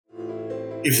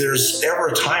if there's ever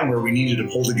a time where we needed to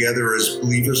pull together as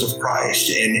believers of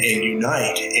Christ and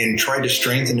unite and try to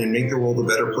strengthen and make the world a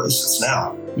better place, it's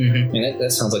now. Mm-hmm. And that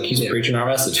sounds like he's preaching our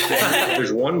message.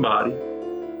 There's one body,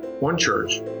 one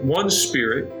church, one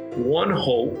spirit, one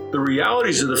hope. The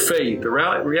realities of the faith, the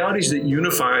realities that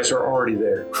unify us are already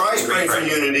there. Christ prayed for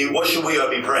unity. What should we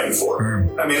be praying for?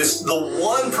 I mean, it's the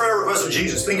one prayer request of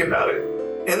Jesus. Think about it.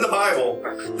 In the Bible,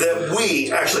 that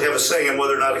we actually have a say in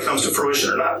whether or not it comes to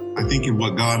fruition or not. I think in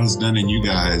what God has done in you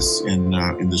guys in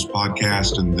this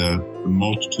podcast and the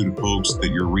multitude of folks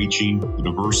that you're reaching, the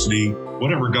diversity,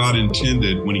 whatever God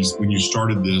intended when you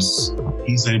started this,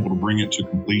 He's able to bring it to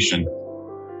completion.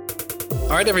 All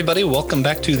right, everybody, welcome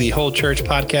back to the Whole Church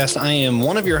Podcast. I am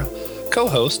one of your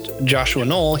co-hosts, Joshua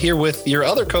Knoll, here with your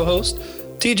other co-host,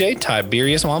 TJ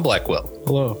Tiberius Juan Blackwell.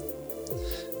 Hello.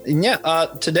 And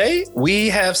today we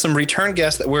have some return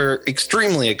guests that we're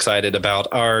extremely excited about.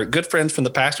 Our good friends from the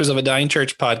Pastors of a Dying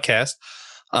Church podcast,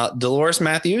 Dolores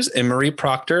Matthews and Marie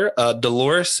Proctor.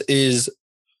 Dolores is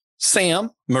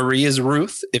Sam. Marie is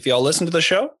Ruth. If y'all listen to the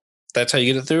show, that's how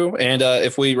you get it through. And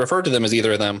if we refer to them as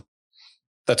either of them,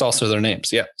 that's also their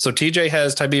names. Yeah. So TJ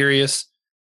has Tiberius.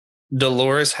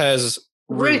 Dolores has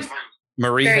Ruth.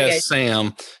 Marie Very has good.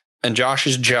 Sam. And Josh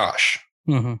is Josh.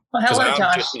 Mm-hmm. Well, hello, I'm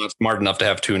Josh. just not smart enough to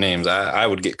have two names. I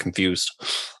would get confused.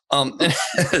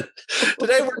 Today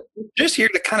we're just here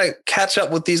to kind of catch up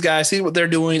with these guys, see what they're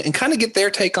doing, and kind of get their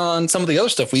take on some of the other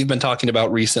stuff we've been talking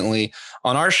about recently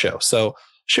on our show. So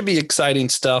should be exciting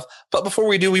stuff. But before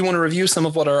we do, we want to review some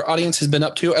of what our audience has been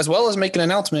up to, as well as make an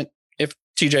announcement if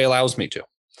TJ allows me to.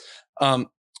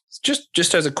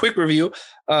 Just as a quick review,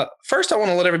 first I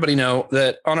want to let everybody know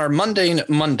that on our Mundane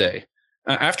Monday,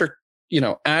 after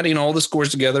adding all the scores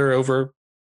together over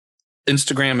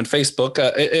Instagram and Facebook,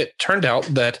 it turned out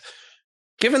that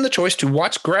given the choice to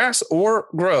watch grass or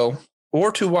grow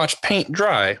or to watch paint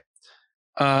dry,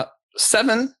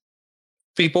 7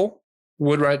 people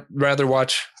would rather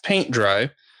watch paint dry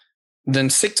than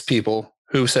 6 people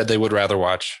who said they would rather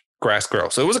watch grass grow.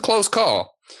 So it was a close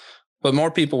call, but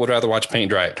more people would rather watch paint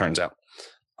dry, it turns out.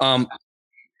 I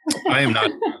am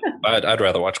not. I'd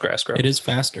rather watch grass grow. It is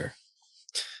faster.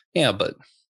 Yeah, but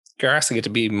grass I get to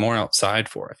be more outside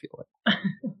for, I feel like.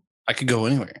 I could go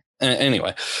anywhere.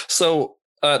 Anyway, so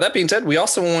that being said, we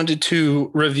also wanted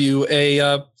to review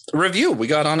a review we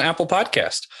got on Apple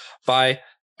Podcast by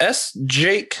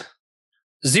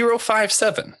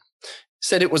SJake057.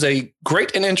 Said it was a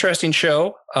great and interesting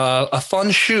show, a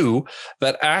fun shoe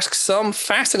that asks some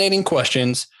fascinating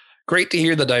questions. Great to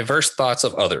hear the diverse thoughts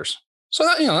of others. So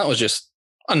that was just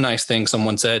a nice thing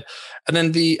someone said. And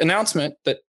then the announcement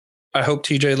that I hope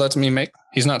TJ lets me make,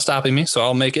 he's not stopping me, so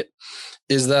I'll make it,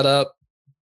 is that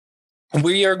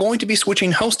we are going to be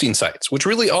switching hosting sites, which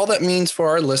really all that means for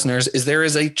our listeners is there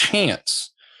is a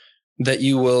chance that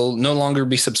you will no longer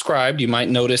be subscribed. You might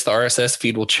notice the RSS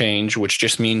feed will change, which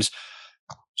just means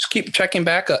just keep checking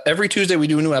back. Every Tuesday we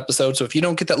do a new episode, so if you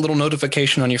don't get that little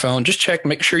notification on your phone, just check,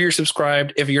 make sure you're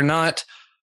subscribed. If you're not,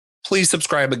 please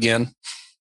subscribe again.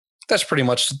 That's pretty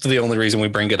much the only reason we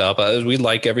bring it up. We'd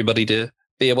like everybody to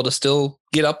be able to still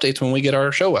get updates when we get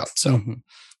our show out. So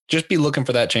just be looking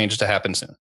for that change to happen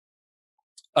soon.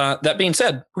 That being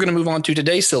said, we're going to move on to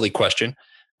today's silly question,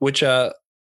 which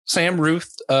Sam,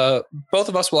 Ruth, both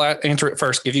of us will answer it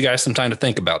first, give you guys some time to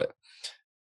think about it.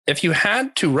 If you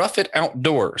had to rough it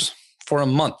outdoors for a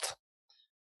month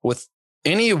with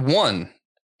any one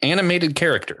animated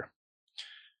character,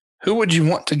 who would you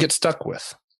want to get stuck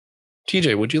with?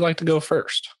 TJ, would you like to go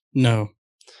first? No.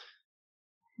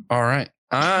 All right.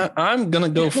 I'm going to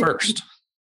go first.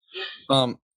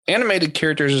 Animated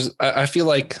characters, I feel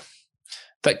like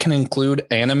that can include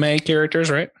anime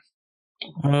characters, right?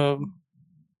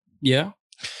 Yeah.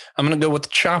 I'm going to go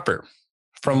with Chopper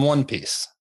from One Piece.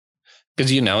 Because,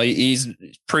 he's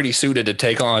pretty suited to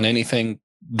take on anything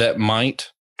that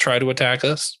might try to attack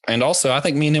us. And also, I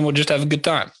think me and him would just have a good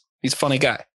time. He's a funny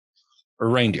guy. Or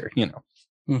reindeer,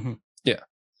 Mm-hmm. Yeah.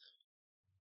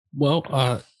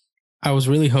 Well, I was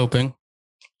really hoping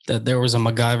that there was a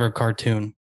MacGyver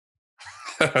cartoon.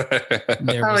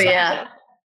 Oh, yeah.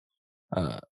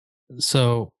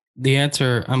 So the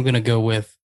answer I'm going to go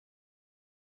with,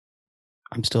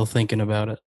 I'm still thinking about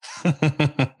it.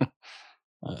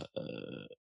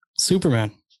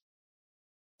 Superman.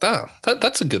 Oh,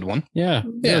 that's a good one. Yeah.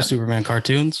 Yeah. Superman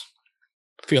cartoons.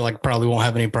 I feel like probably won't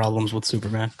have any problems with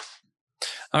Superman.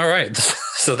 All right.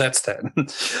 So that's that.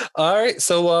 All right.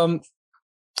 So,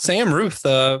 Sam, Ruth,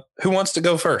 who wants to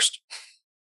go first?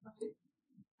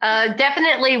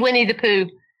 Definitely Winnie the Pooh.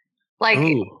 Like,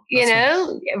 Ooh, you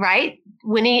know, right?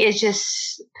 Winnie is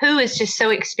just, Pooh is just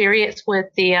so experienced with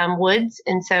the woods.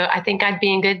 And so I think I'd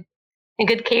be in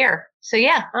good care. So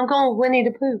yeah, I'm going with Winnie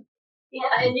the Pooh.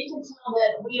 Yeah, and you can tell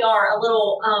that we are a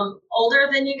little older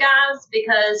than you guys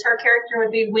because her character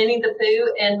would be Winnie the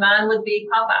Pooh and mine would be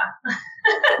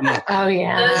Popeye. Oh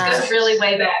yeah. Those goes really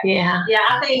way back. Yeah. Yeah,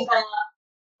 I think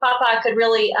Popeye could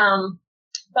really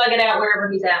bug it out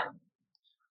wherever he's at.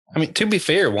 I mean, to be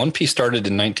fair, One Piece started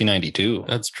in 1992.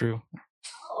 That's true.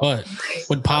 But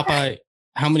with Popeye,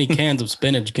 how many cans of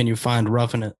spinach can you find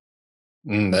roughing it?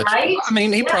 Right? I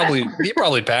mean, he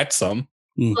probably packed some.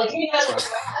 Like, he knows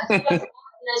where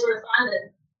to find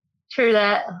it. True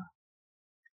that.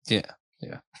 Yeah.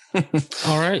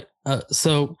 All right.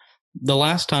 So the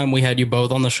last time we had you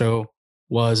both on the show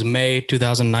was May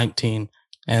 2019,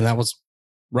 and that was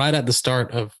right at the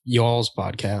start of y'all's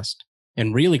podcast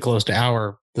and really close to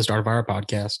the start of our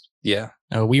podcast. Yeah.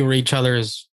 We were each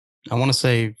other's, I want to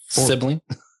say, sibling.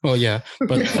 Well, yeah,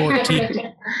 but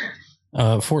 14.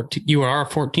 14. You were our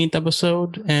 14th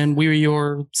episode, and we were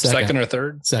your second or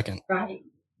third. Second. Right.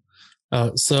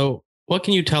 So, what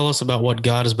can you tell us about what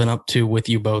God has been up to with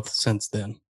you both since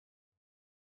then?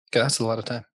 God, that's a lot of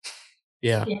time.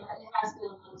 Yeah. Yeah, it has been a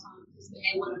long time because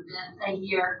it would have been a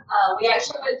year. We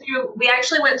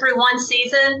actually went through one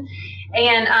season,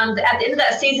 and at the end of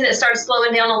that season, it started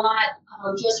slowing down a lot,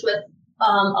 just with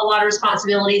a lot of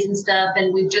responsibilities and stuff.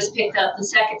 And we've just picked up the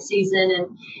second season, and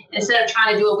instead of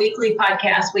trying to do a weekly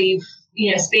podcast, we've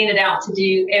spanned it out to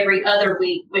do every other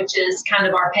week, which is kind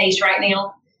of our pace right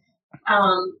now.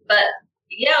 But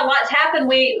yeah, lots happened.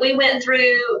 We went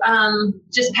through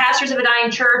just pastors of a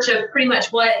dying church of pretty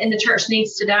much what in the church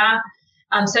needs to die.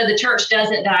 So the church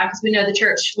doesn't die, because we know the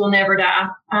church will never die.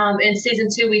 In season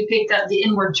 2, we picked up the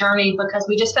inward journey because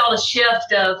we just felt a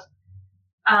shift of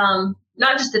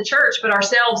not just the church, but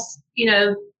ourselves,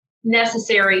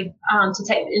 necessary to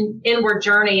take an inward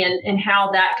journey, and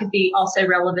how that could be also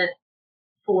relevant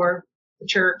for the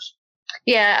church.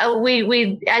 Yeah,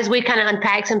 we as we kind of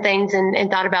unpacked some things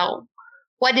and thought about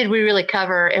what did we really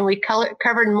cover, and we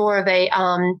covered more of a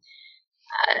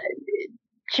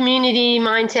community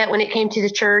mindset when it came to the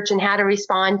church, and how to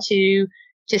respond to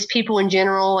just people in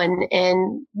general,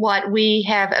 and what we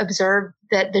have observed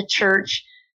that the church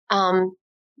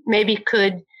maybe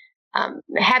could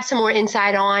have some more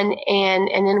insight on.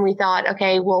 And then we thought,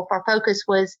 okay, well, if our focus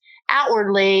was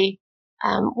outwardly,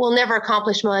 we'll never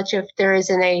accomplish much if there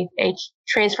isn't a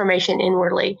transformation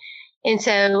inwardly. And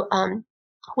so,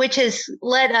 which has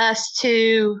led us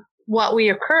to what we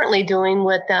are currently doing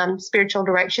with spiritual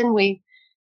direction. We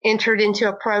entered into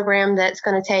a program that's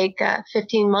going to take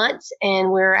 15 months, and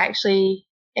we're actually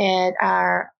at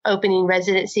our opening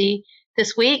residency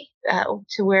this week,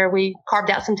 to where we carved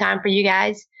out some time for you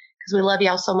guys, because we love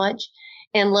y'all so much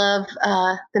and love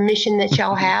the mission that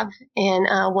y'all have, and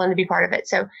want to be part of it.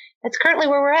 So that's currently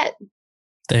where we're at.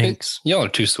 Thanks. Y'all are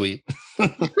too sweet.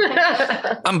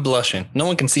 I'm blushing. No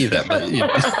one can see that,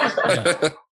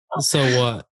 but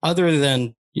So other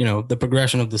than, the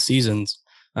progression of the seasons,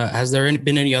 has there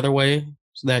been any other way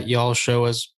that y'all show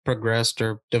has progressed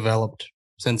or developed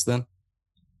since then?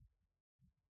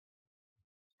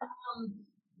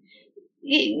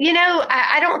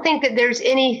 I don't think that there's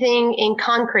anything in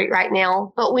concrete right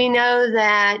now, but we know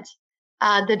that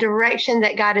the direction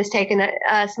that God has taken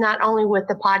us, not only with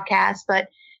the podcast, but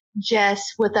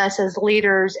just with us as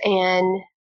leaders, and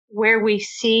where we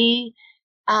see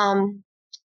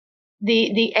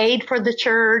the aid for the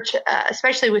church,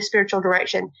 especially with spiritual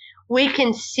direction, we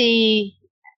can see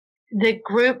the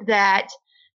group that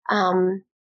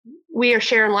we are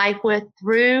sharing life with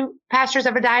through pastors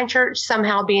of a dying church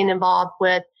somehow being involved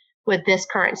with this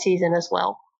current season as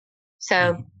well.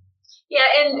 So, yeah,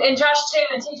 and Josh too,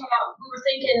 and TJ, we were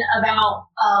thinking about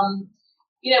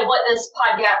what this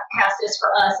podcast is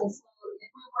for us, and so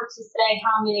if we were to say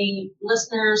how many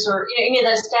listeners or any of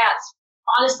those stats,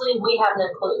 honestly, we have no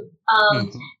clue.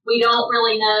 We don't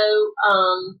really know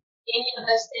any of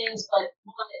those things, but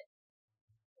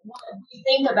what we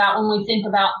think about when we think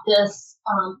about this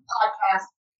podcast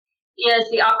is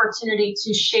the opportunity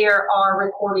to share our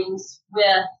recordings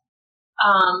with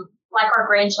like our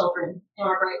grandchildren and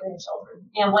our great-grandchildren,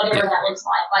 and whatever that looks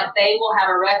like. Like, they will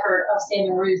have a record of Sam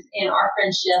and Ruth and our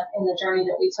friendship and the journey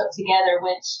that we took together,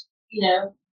 which,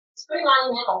 it's pretty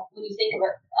monumental when you think of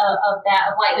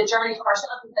that, of like the journey for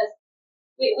ourselves, because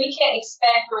we can't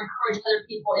expect or encourage other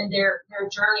people in their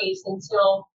journeys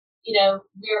until,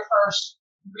 we're first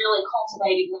really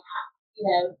cultivating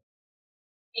that,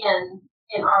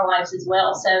 in our lives as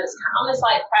well. So it's almost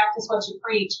like practice what you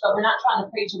preach, but we're not trying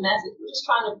to preach a message. We're just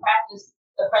trying to practice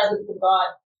the presence of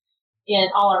God in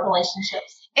all our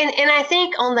relationships. And I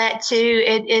think on that too,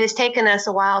 it has taken us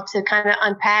a while to kind of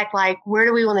unpack, like, where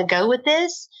do we want to go with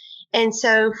this? And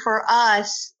so for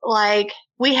us, like,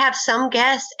 we have some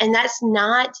guests, and that's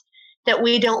not that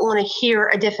we don't want to hear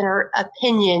a different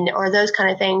opinion or those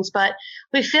kind of things. But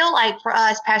we feel like for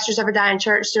us, Pastors of a Dying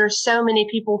Church, there are so many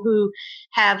people who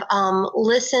have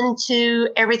listened to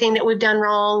everything that we've done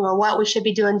wrong or what we should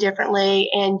be doing differently,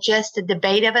 and just the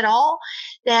debate of it all,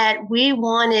 that we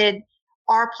wanted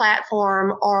our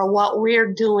platform or what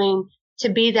we're doing to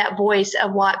be that voice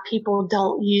of what people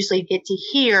don't usually get to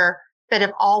hear, but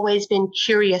have always been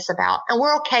curious about. And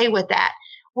we're okay with that.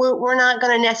 We're not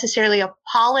going to necessarily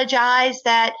apologize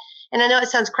that. And I know it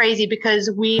sounds crazy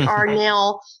because we are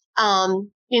now,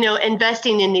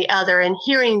 investing in the other and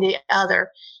hearing the other.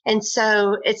 And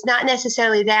so it's not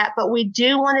necessarily that, but we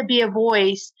do want to be a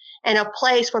voice and a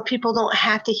place where people don't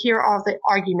have to hear all the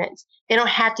arguments. They don't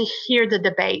have to hear the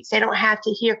debates. They don't have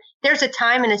to hear. There's a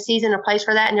time and a season, a place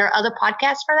for that. And there are other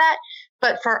podcasts for that.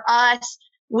 But for us,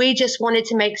 we just wanted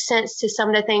to make sense to some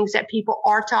of the things that people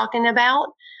are talking about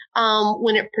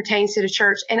when it pertains to the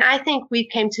church. And I think we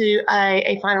came to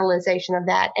a finalization of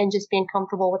that and just being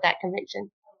comfortable with that conviction.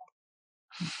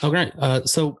 Okay.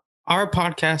 So our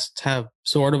podcasts have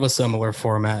sort of a similar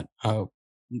format,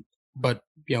 but,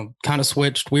 kind of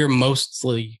switched. We're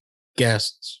mostly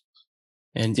guests,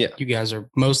 and you guys are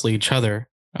mostly each other,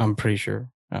 I'm pretty sure,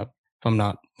 if I'm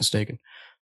not mistaken.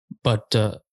 But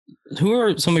who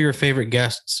are some of your favorite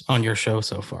guests on your show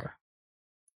so far?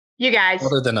 You guys.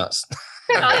 Other than us.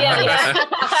 Oh,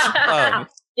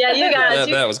 yeah, you guys.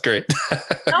 That was great.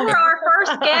 You were our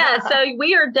first guest, so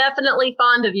we are definitely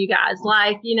fond of you guys.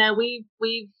 Like,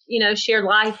 we've shared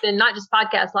life, and not just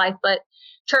podcast life, but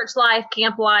church life,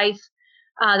 camp life,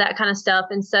 that kind of stuff.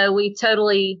 And so we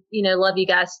totally, love you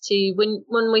guys too.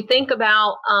 When we think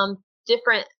about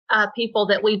different people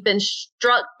that we've been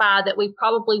struck by that we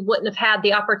probably wouldn't have had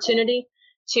the opportunity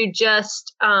to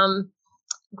just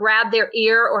grab their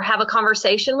ear or have a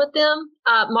conversation with them.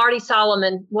 Marty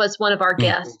Solomon was one of our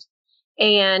guests,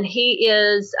 and he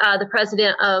is the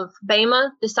president of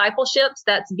BEMA Discipleships.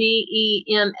 That's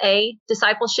BEMA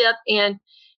Discipleship. And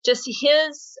just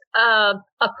his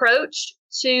approach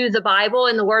to the Bible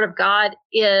and the Word of God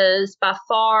is by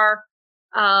far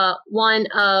one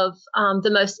of the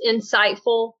most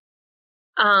insightful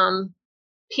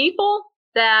people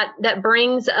that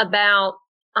brings about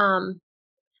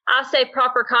I say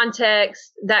proper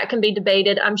context. That can be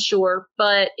debated, I'm sure,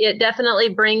 but it definitely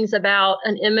brings about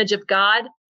an image of God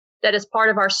that is part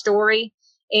of our story,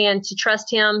 and to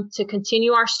trust him to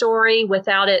continue our story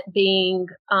without it being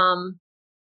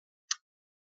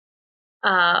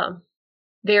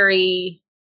very,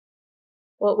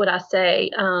 what would I say?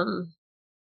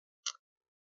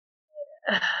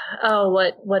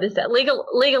 What is that?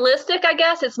 Legalistic, I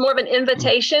guess. It's more of an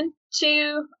invitation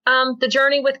to the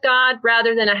journey with God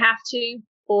rather than a have to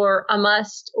or a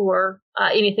must or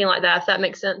anything like that, if that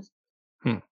makes sense.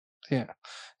 Yeah.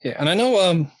 And I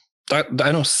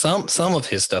know some of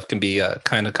his stuff can be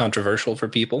kind of controversial for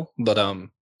people, but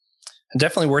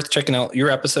definitely worth checking out your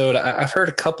episode. I've heard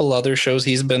a couple other shows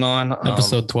he's been on.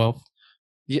 Episode 12.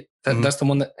 Yeah, that's the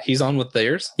one that he's on with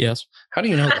theirs? Yes. How do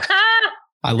you know that?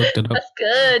 I looked it up. That's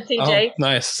good, TJ. Oh,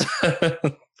 nice.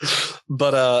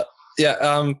 But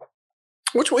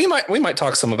which we might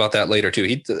talk some about that later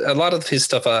too. A lot of his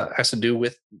stuff has to do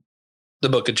with the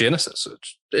book of Genesis.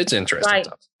 It's interesting right.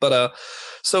 stuff. But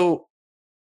so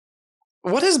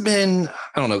what has been,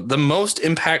 I don't know, the most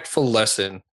impactful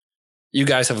lesson you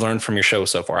guys have learned from your show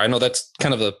so far? I know that's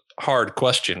kind of a hard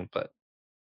question, but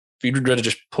if you'd rather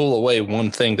just pull away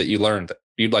one thing that you learned that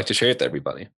you'd like to share with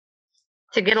everybody.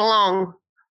 To get along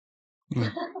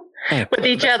with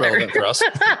each other. For us.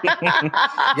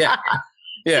 Yeah.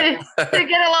 to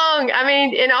get along. I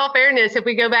mean, in all fairness, if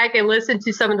we go back and listen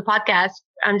to some of the podcasts,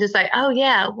 I'm just like, oh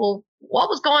yeah, well, what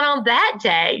was going on that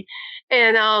day?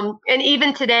 And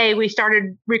even today we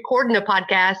started recording a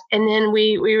podcast, and then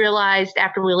we realized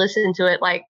after we listened to it,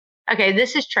 like, okay,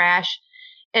 this is trash.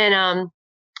 And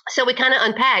so we kind of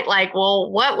unpacked, like,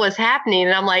 well, what was happening?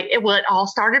 And I'm like, it all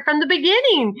started from the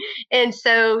beginning. And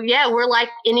so, yeah, we're like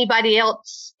anybody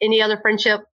else, any other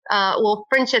friendship,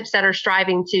 friendships that are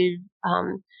striving to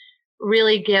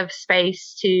really give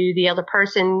space to the other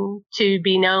person to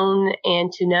be known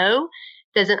and to know.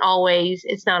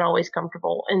 It's not always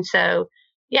comfortable. And so,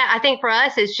 yeah, I think for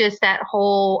us, it's just that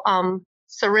whole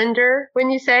surrender when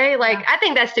you say, like, I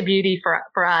think that's the beauty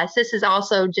for us. This has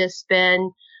also just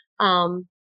been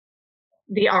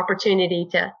the opportunity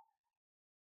to,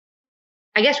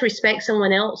 I guess, respect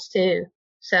someone else too.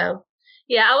 So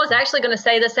Yeah, I was actually going to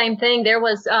say the same thing. There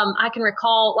was, I can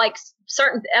recall like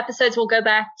certain episodes we'll go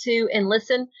back to and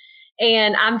listen.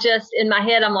 And I'm just in my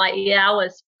head, I'm like, yeah, I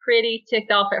was pretty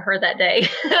ticked off at her that day,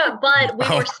 but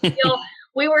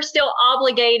we were still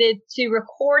obligated to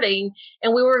recording,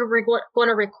 and we were going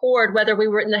to record whether we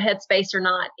were in the headspace or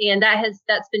not. And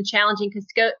that's been challenging because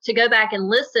to go back and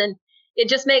listen, it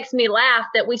just makes me laugh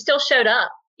that we still showed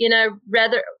up,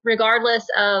 regardless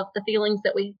of the feelings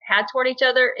that we had toward each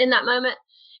other in that moment.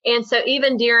 And so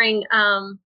even during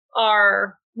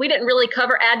we didn't really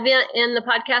cover Advent in the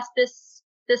podcast this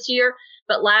year,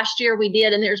 but last year we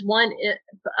did. And there's one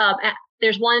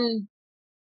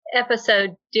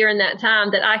episode during that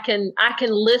time that I can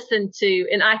listen to,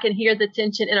 and I can hear the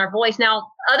tension in our voice.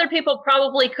 Now, other people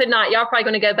probably could not. Y'all probably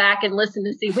going to go back and listen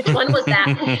to see which one was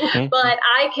that. But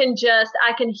I can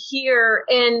hear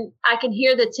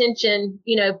the tension,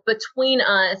 between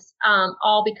us,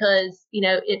 all because,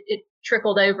 it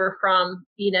trickled over from,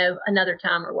 another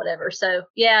time or whatever. So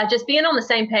yeah, just being on the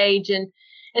same page and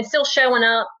still showing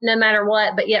up no matter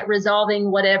what, but yet resolving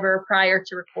whatever prior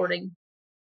to recording.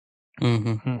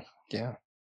 Mm-hmm. Yeah.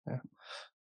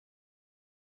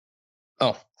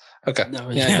 Oh, okay. No,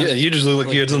 yeah. You just look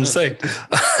like you had something to say.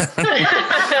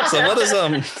 So what is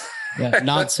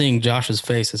not seeing Josh's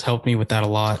face has helped me with that a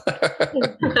lot.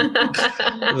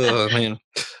 Oh man.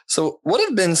 So what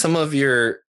have been some of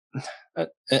your?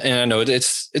 And I know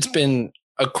it's been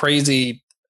a crazy.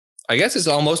 I guess it's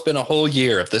almost been a whole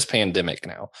year of this pandemic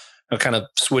now. I'm kind of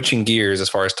switching gears as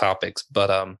far as topics,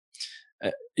 but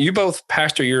you both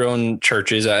pastor your own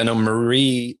churches. I know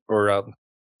Marie or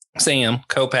Sam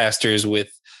co-pastors with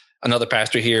another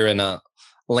pastor here in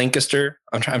Lancaster.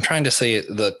 I'm trying to say it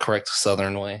the correct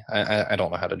Southern way. I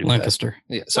don't know how to do Lancaster.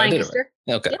 That. Yeah, so Lancaster.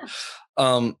 I did it right. Okay.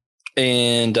 Yeah.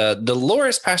 And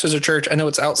Dolores pastors a church. I know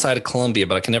it's outside of Columbia,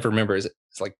 but I can never remember. It's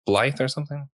like Blythe or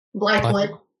something?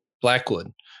 Blackwood.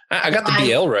 I got the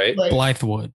BL right.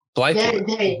 Blythewood. There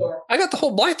you go. I got the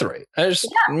whole Blythe right. I just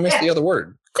missed the other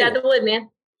word. Cool. Yeah, the wood, man.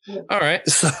 All right.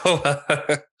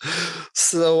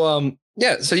 So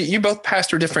you both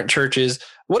pastor different churches.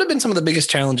 What have been some of the biggest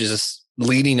challenges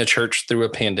leading a church through a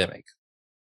pandemic?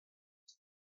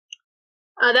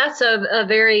 That's a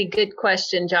very good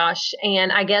question, Josh.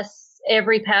 And I guess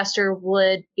every pastor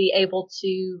would be able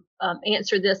to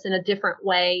answer this in a different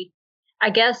way. I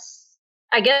guess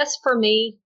for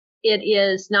me, it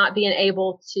is not being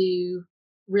able to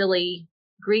really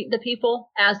greet the people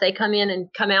as they come in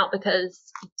and come out, because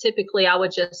typically I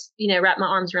would just, wrap my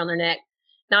arms around their neck.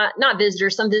 Not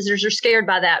visitors. Some visitors are scared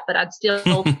by that, but I'd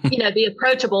still, be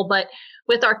approachable. But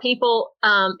with our people,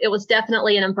 it was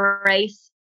definitely an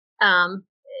embrace, a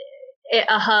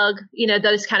hug,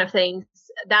 those kind of things.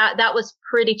 That was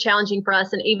pretty challenging for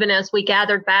us. And even as we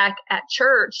gathered back at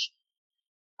church,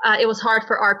 it was hard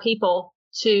for our people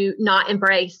to not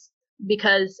embrace,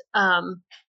 because,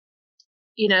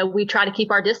 we try to keep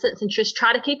our distance and just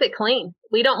try to keep it clean.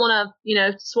 We don't want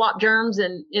to, swap germs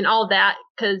and all of that,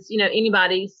 because,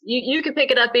 you could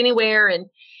pick it up anywhere, and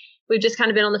we've just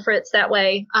kind of been on the fritz that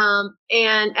way.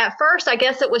 And at first, I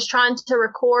guess it was trying to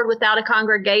record without a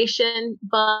congregation,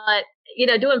 but,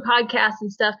 doing podcasts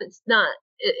and stuff, it's not,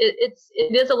 it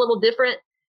is a little different.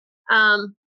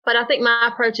 But I think my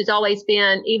approach has always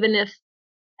been, even if,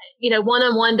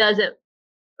 one-on-one doesn't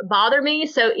bother me.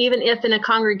 So even if in a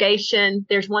congregation,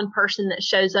 there's one person that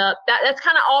shows up, that's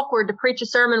kind of awkward to preach a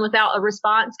sermon without a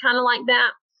response, kind of like that.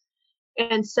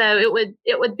 And so it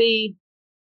would be,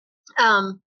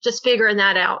 just figuring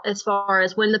that out as far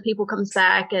as when the people comes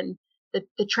back, and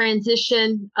the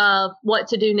transition of what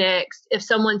to do next. If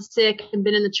someone's sick and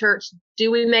been in the church,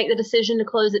 do we make the decision to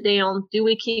close it down? Do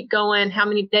we keep going? How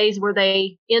many days were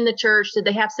they in the church? Did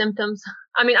they have symptoms?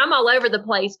 I mean, I'm all over the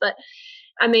place, but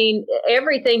I mean,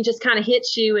 everything just kind of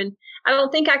hits you. And I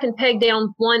don't think I can peg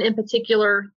down one in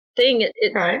particular thing.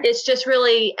 It's just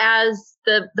really, as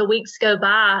the weeks go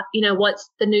by, what's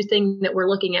the new thing that we're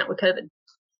looking at with COVID?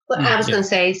 Well, I was going to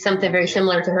say something very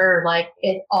similar to her. Like,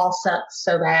 it all sucks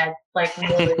so bad. Like,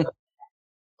 really.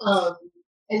 And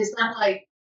it's not like,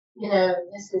 you're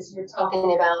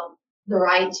talking about the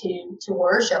right to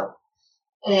worship.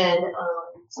 And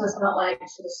so it's not like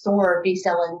to the store be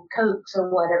selling Cokes or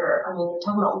whatever. I mean, you're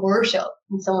talking about worship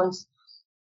and someone's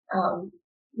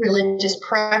religious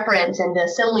preference and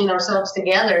assembling ourselves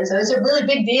together. And so it's a really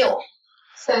big deal.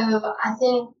 So I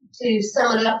think, to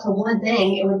sum it up to one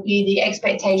thing, it would be the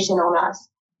expectation on us.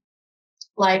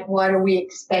 Like, what are we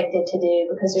expected to do?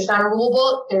 Because there's not a rule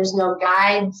book, there's no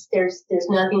guides, there's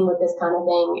nothing with this kind of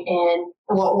thing. And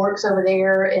what works over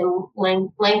there in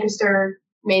Lancaster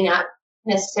may not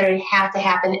necessarily have to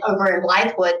happen over in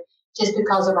Blythewood. just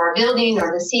because of our building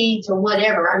or the seats or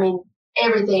whatever. I mean,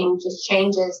 everything just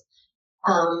changes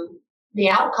the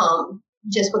outcome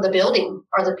just with the building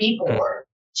or the people or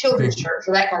children's church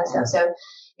or that kind of stuff. So,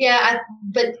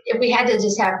 but if we had to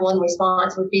just have one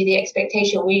response, would be the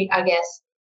expectation we, I guess,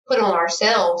 put on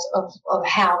ourselves of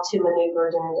how to maneuver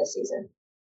during this season.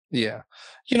 Yeah.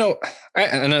 You know,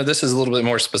 I know this is a little bit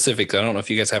more specific. I don't know if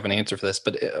you guys have an answer for this,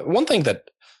 but one thing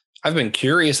that I've been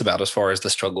curious about as far as the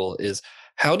struggle is,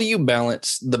 how do you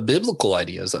balance the biblical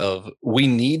ideas of we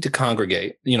need to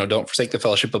congregate, you know, don't forsake the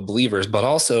fellowship of believers, but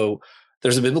also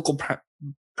there's a biblical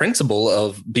principle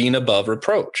of being above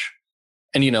reproach.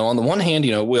 And, you know, on the one hand,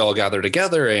 you know, we all gather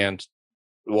together and,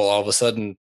 well, all of a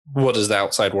sudden, what does the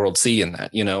outside world see in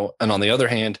that, you know? And on the other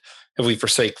hand, if we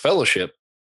forsake fellowship,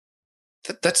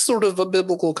 that's sort of a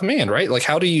biblical command, right? Like,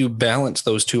 how do you balance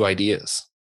those two ideas?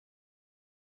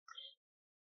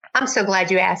 I'm so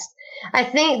glad you asked. I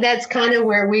think that's kind of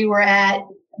where we were at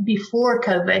before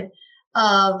COVID,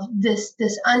 of this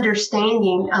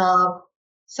understanding of,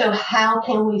 so how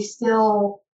can we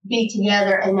still be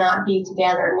together and not be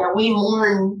together? Now, we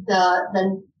mourn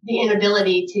the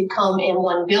inability to come in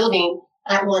one building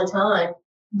at one time,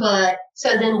 but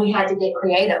so then we had to get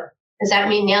creative. Does that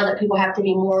mean now that people have to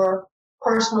be more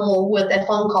personal with a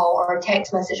phone call or a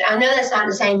text message? I know that's not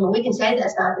the same, and we can say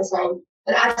that's not the same,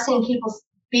 but I've seen people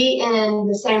be in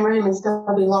the same room and still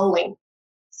be lonely.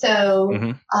 So,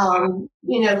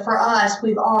 you know, for us,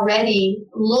 we've already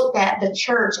looked at the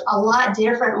church a lot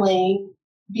differently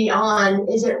beyond,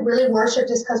 is it really worship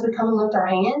just because we come and lift our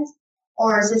hands?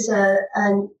 Or is this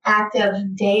an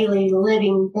active, daily,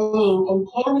 living thing? And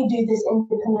can we do this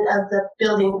independent of the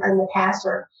building and the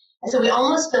pastor? And so we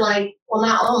almost feel like, well,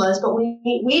 not almost, but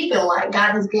we feel like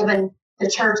God has given the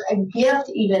church a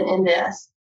gift even in this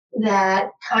that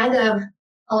kind of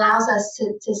allows us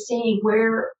to see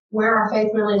where our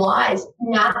faith really lies.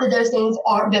 Not that those things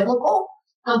aren't biblical,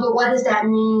 but what does that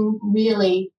mean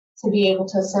really to be able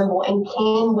to assemble? And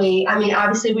can we, I mean,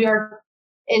 obviously we are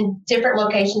in different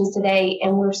locations today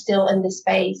and we're still in this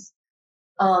space.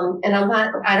 And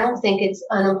I don't think it's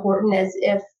unimportant as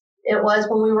if it was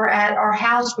when we were at our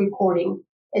house recording.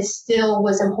 It still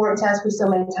was important to us. We still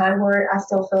made time for it. I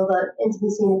still feel the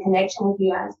intimacy and the connection with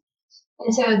you guys.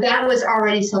 And so that was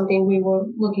already something we were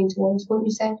looking towards, wouldn't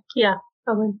you say? Yeah,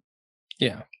 probably.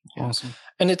 Yeah. Awesome.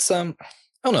 And it's, I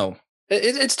don't know,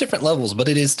 it's different levels, but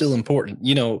it is still important,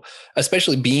 you know,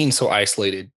 especially being so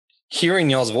isolated.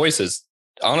 Hearing y'all's voices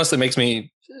honestly makes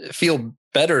me feel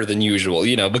better than usual,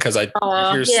 you know, because I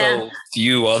hear so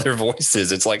few other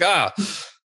voices. It's like,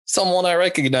 someone I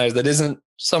recognize that isn't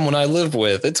someone I live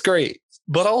with. It's great.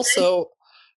 But also,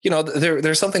 you know,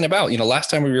 there's something about, you know, last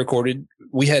time we recorded,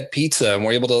 we had pizza and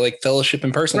we're able to like fellowship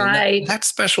in person. Right. That's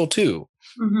special too.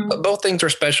 Mm-hmm. But both things are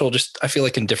special, just I feel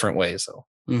like in different ways. So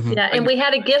yeah, and we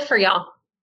had a gift for y'all.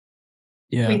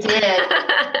 Yeah, we did.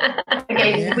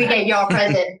 We gave y'all a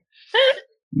present.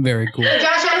 Very cool. So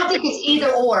Josh, I don't think it's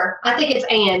either or. I think it's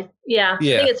and. Yeah, I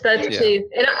think it's both too.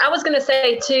 And I was going to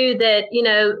say too that, you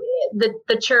know,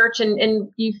 the church and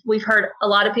we've heard a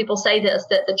lot of people say this,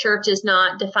 that the church is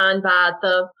not defined by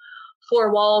the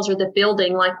four walls or the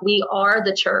building. Like, we are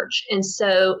the church. And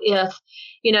so if,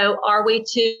 you know, are we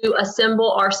to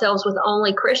assemble ourselves with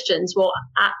only Christians? Well,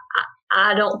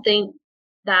 I don't think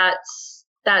that's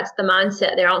the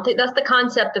mindset there. I don't think that's the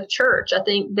concept of church. I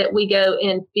think that we go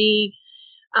and be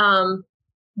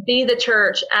the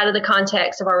church out of the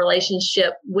context of our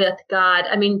relationship with God.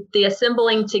 I mean, the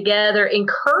assembling together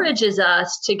encourages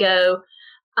us to go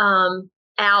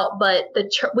out, but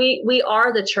we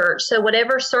are the church. So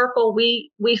whatever circle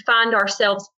we find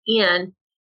ourselves in,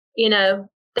 you know,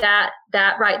 that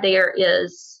right there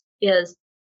is,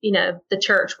 you know, the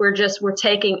church. We're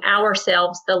taking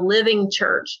ourselves, the living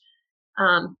church,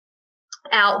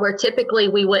 out where typically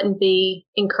we wouldn't be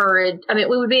encouraged. I mean,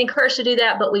 we would be encouraged to do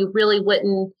that, but we really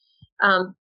wouldn't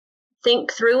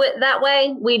think through it that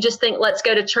way. We just think, let's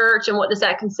go to church. And what does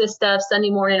that consist of?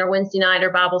 Sunday morning or Wednesday night or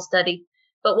Bible study.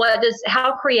 But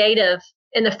how creative,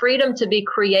 and the freedom to be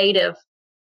creative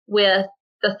with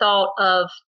the thought of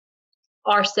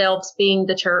ourselves being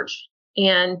the church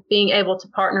and being able to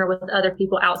partner with other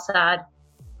people outside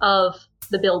of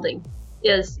the building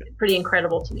is pretty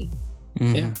incredible to me.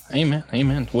 Mm-hmm. Yeah.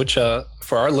 Amen. Which,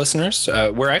 for our listeners,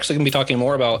 we're actually going to be talking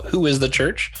more about who is the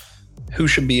church, who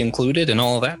should be included, and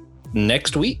all of that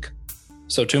next week.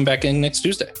 So tune back in next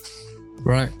Tuesday.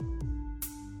 Right.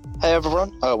 Hey,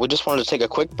 everyone. We just wanted to take a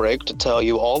quick break to tell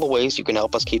you all the ways you can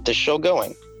help us keep this show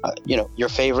going. Your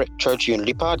favorite Church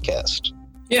Unity podcast.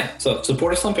 Yeah. So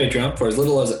support us on Patreon for as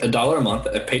little as $1 a month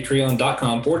at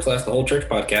patreon.com/The Whole Church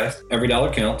Podcast. Every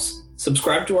dollar counts.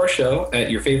 Subscribe to our show at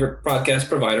your favorite podcast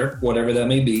provider, whatever that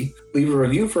may be. Leave a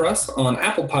review for us on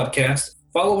Apple Podcasts.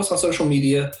 Follow us on social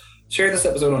media. Share this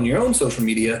episode on your own social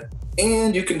media.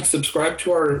 And you can subscribe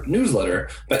to our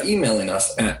newsletter by emailing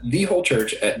us at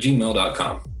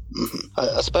thewholechurch@gmail.com.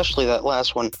 Especially that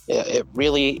last one. It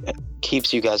really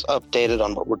keeps you guys updated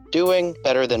on what we're doing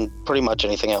better than pretty much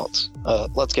anything else.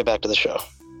 Let's get back to the show.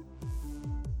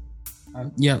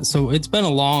 Yeah, so it's been a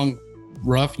long,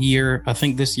 rough year. I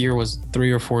think this year was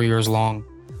 3 or 4 years long.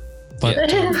 But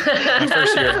My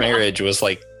first year of marriage was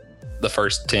like the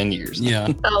first 10 years.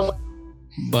 Yeah. Oh,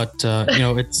 But,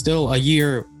 it's still a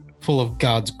year full of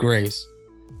God's grace.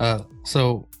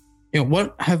 So,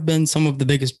 what have been some of the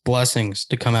biggest blessings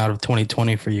to come out of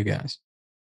 2020 for you guys?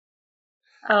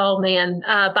 Oh man,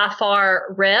 by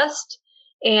far rest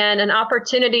and an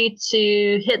opportunity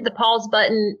to hit the pause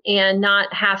button and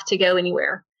not have to go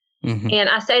anywhere. Mm-hmm. And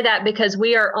I say that because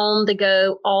we are on the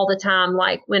go all the time.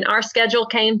 Like when our schedule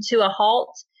came to a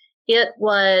halt, it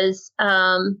was,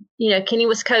 Kenny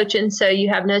was coaching. So you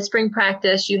have no spring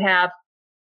practice, you have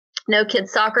no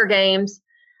kids soccer games,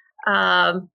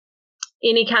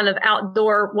 any kind of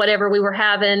outdoor, whatever we were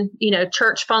having,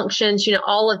 church functions,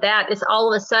 all of that. It's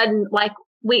all of a sudden like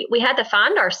we had to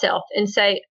find ourselves and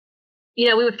say,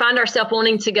 we would find ourselves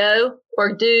wanting to go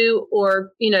or do,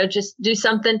 or, just do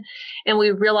something. And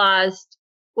we realized,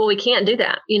 well, we can't do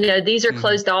that. These are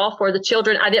closed off, or the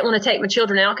children, I didn't want to take my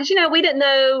children out because, we didn't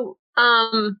know,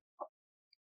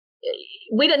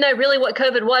 really what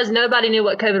COVID was. Nobody knew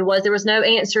what COVID was. There was no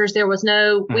answers. There was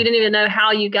no, we didn't even know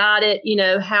how you got it,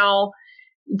 how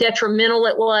detrimental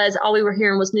it was. All we were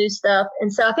hearing was new stuff.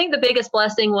 And so I think the biggest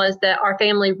blessing was that our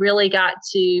family really got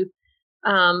to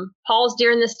pause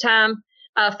during this time.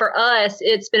 For us,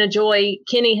 it's been a joy.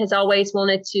 Kenny has always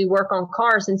wanted to work on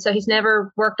cars. And so he's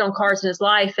never worked on cars in his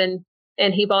life. And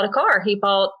he bought a car. He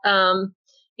bought, one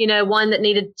that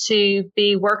needed to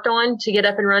be worked on to get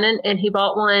up and running. And he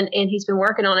bought one and he's been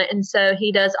working on it. And so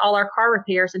he does all our car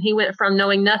repairs. And he went from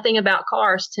knowing nothing about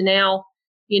cars to now,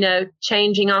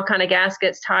 changing all kind of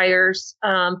gaskets, tires,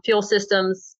 fuel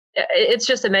systems. It's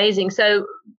just amazing. So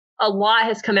a lot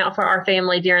has come out for our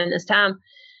family during this time.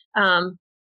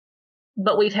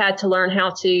 But we've had to learn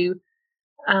how to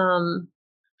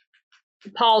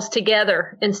pause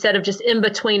together instead of just in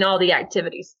between all the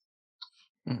activities.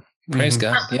 Praise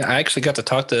God. Yeah, I actually got to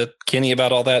talk to Kenny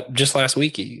about all that just last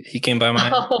week. He came by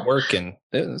my work and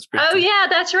it was pretty cool. Yeah,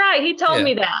 that's right. He told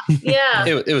me that. Yeah.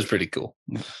 It was pretty cool.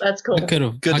 That's cool. I could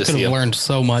have learned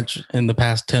so much in the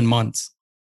past 10 months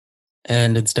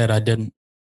and instead I didn't.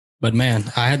 But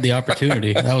man, I had the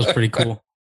opportunity. That was pretty cool.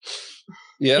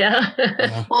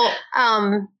 Yeah. Well,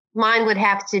 mine would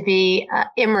have to be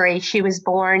Emery. She was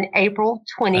born April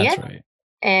 20th. That's right.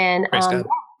 And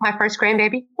my first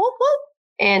grandbaby. Whoop, whoop.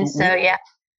 And so,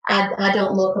 I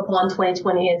don't look upon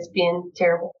 2020 as being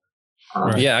terrible.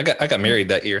 Yeah, I got married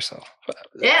that year. So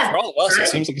for all of us, it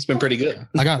seems like it's been pretty good.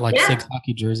 I got 6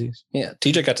 hockey jerseys. Yeah,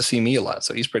 TJ got to see me a lot,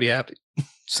 so he's pretty happy.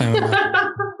 Same.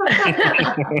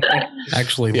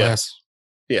 Actually, less.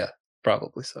 Yeah,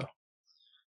 probably so.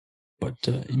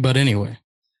 But anyway.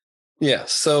 Yeah.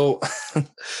 So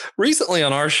recently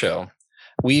on our show,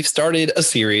 we've started a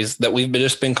series that we've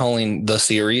just been calling The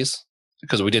Series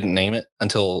because we didn't name it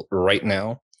until right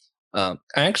now. I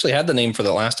actually had the name for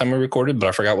the last time we recorded, but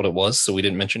I forgot what it was, so we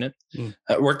didn't mention it.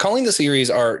 We're calling the series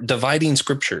our Dividing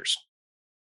Scriptures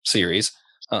series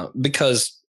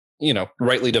because,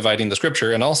 rightly dividing the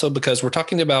scripture, and also because we're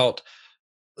talking about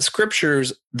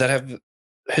scriptures that have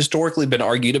historically been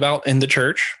argued about in the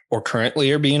church or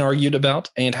currently are being argued about,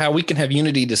 and how we can have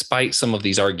unity despite some of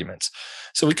these arguments.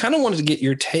 So we kind of wanted to get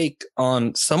your take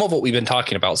on some of what we've been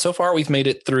talking about. So far, we've made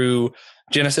it through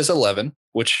Genesis 11,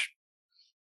 which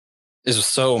is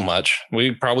so much.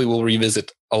 We probably will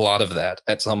revisit a lot of that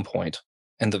at some point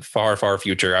in the far, far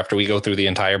future after we go through the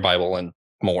entire Bible and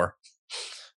more.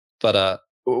 But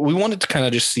we wanted to kind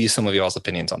of just see some of y'all's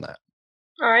opinions on that.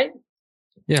 All right.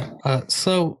 Yeah.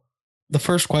 So the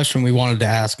first question we wanted to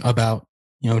ask about,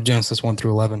 Genesis 1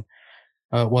 through 11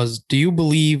 was, do you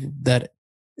believe that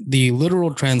the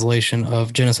literal translation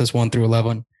of Genesis 1 through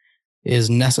 11 is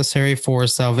necessary for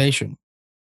salvation?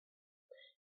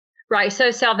 Right.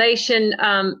 So salvation.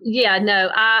 I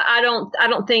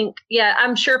don't think,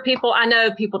 I'm sure I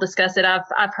know people discuss it.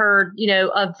 I've heard,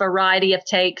 a variety of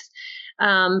takes.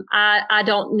 I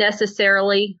don't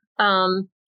necessarily,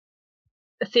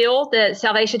 feel that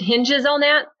salvation hinges on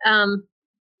that.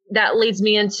 That leads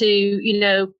me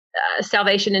into,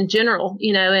 salvation in general,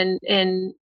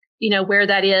 and where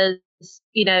that is,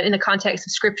 in the context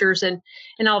of scriptures and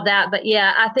all of that. But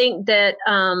yeah, I think that,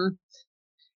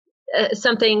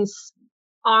 some things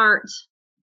aren't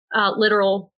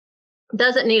literal,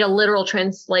 doesn't need a literal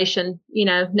translation,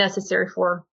 necessary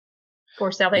for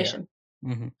salvation.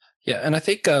 Mm-hmm. Yeah, and I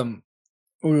think I'd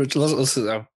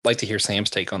like to hear Sam's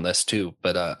take on this too.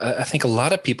 But I think a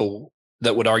lot of people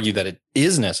that would argue that it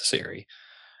is necessary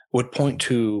would point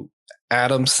to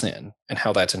Adam's sin and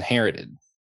how that's inherited,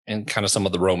 and kind of some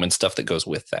of the Roman stuff that goes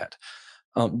with that.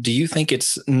 Do you think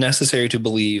it's necessary to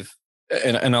believe?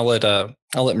 And I'll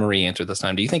let Marie answer this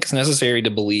time. Do you think it's necessary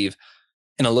to believe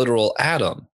in a literal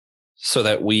Adam so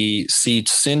that we see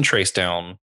sin traced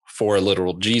down for a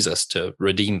literal Jesus to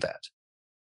redeem that?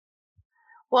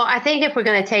 Well, I think if we're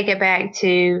going to take it back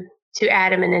to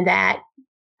Adam and that,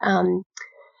 and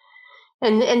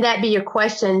that be your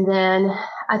question, then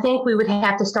I think we would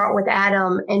have to start with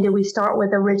Adam. And do we start with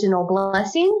original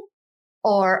blessing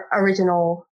or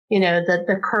original,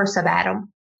 the curse of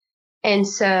Adam? And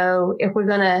so if we're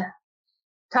going to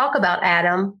talk about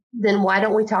Adam, then why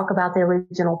don't we talk about the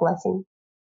original blessing?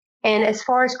 And as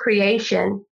far as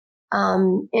creation,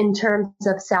 in terms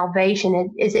of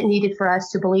salvation, is it needed for us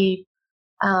to believe?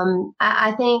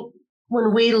 I think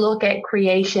when we look at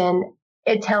creation,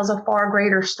 it tells a far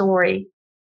greater story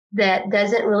that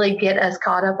doesn't really get us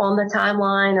caught up on the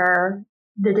timeline or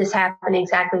did this happen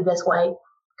exactly this way?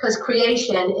 Because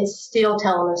creation is still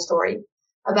telling a story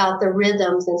about the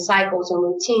rhythms and cycles and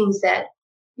routines that,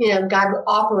 God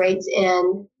operates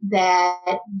in,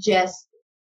 that just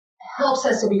helps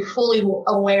us to be fully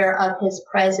aware of his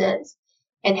presence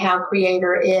and how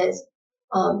creator is,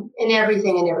 in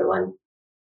everything and everyone.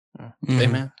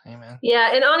 Amen. Amen.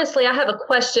 Yeah. And honestly, I have a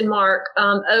question mark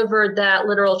over that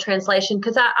literal translation,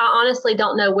 because I honestly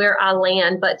don't know where I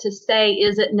land, but to say,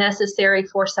 is it necessary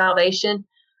for salvation?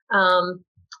 I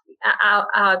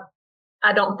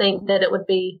don't think that it would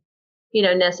be,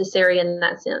 necessary in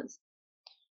that sense.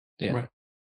 Yeah. Right.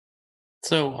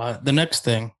 So the next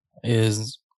thing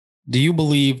is, do you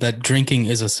believe that drinking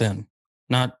is a sin?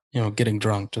 Not, getting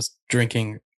drunk, just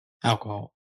drinking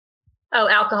alcohol. Oh,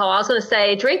 alcohol. I was going to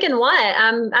say, drinking what?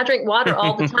 I drink water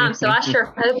all the time, so I sure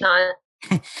hope not.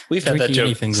 We've had that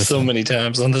joke so many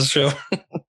times on this show.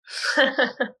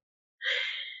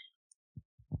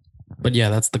 But yeah,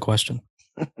 that's the question.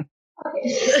 That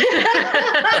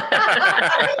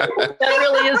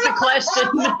really is the question.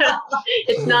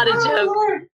 It's not a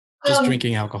joke. Just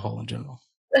drinking alcohol in general.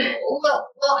 Well,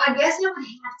 I guess I would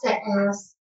have to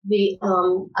ask the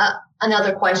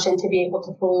another question to be able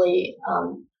to fully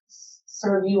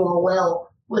serve you all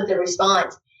well with the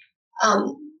response.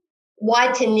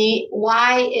 Why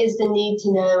is the need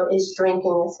to know, is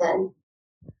drinking a sin?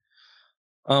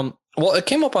 Well, it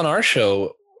came up on our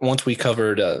show once we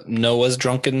covered Noah's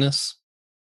drunkenness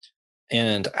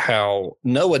and how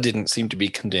Noah didn't seem to be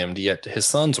condemned, yet his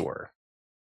sons were.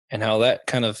 And how that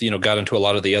kind of, got into a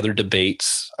lot of the other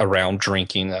debates around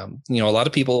drinking. A lot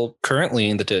of people currently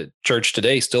in the church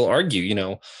today still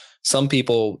argue, some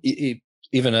people,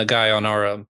 even a guy on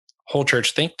our whole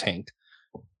church think tank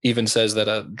even says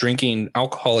that drinking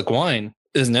alcoholic wine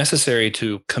is necessary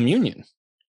to communion.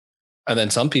 And then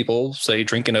some people say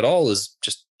drinking at all is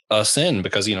just a sin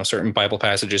because, certain Bible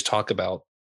passages talk about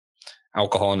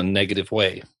alcohol in a negative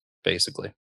way,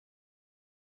 basically.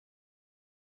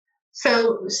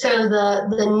 So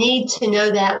the need to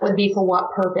know that would be for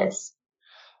what purpose?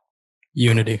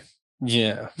 Unity.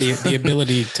 Yeah. The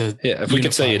ability to. Yeah. If we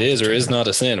could say it is or is not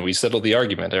a sin, we settled the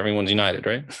argument. Everyone's united,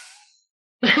 right?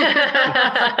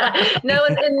 No,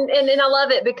 and I love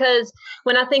it because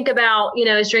when I think about,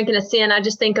 is drinking a sin, I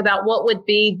just think about what would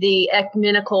be the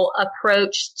ecumenical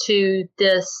approach to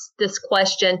this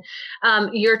question.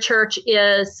 Your church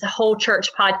is Whole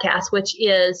Church Podcast, which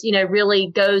is,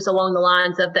 really goes along the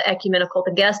lines of the ecumenical,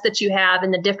 the guests that you have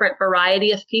and the different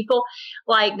variety of people.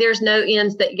 Like there's no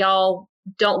ends that y'all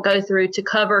don't go through to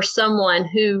cover someone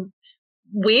who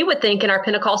we would think in our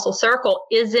Pentecostal circle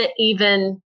isn't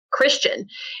even Christian.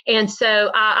 And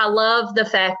so I love the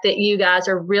fact that you guys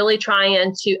are really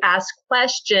trying to ask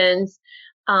questions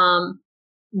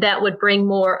that would bring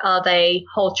more of a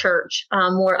whole church,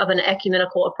 more of an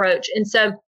ecumenical approach. And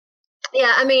so,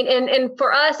 yeah, I mean, and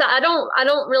for us, I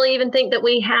don't really even think that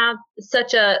we have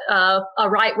such a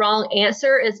right, wrong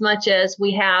answer as much as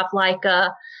we have like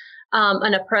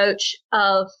an approach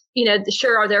of,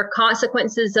 sure, are there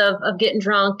consequences of getting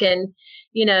drunk and,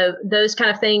 those kind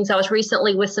of things. I was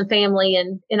recently with some family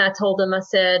and I told them, I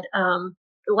said,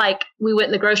 like we went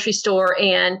in the grocery store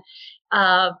and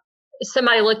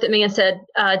somebody looked at me and said,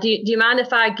 do you mind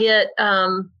if I get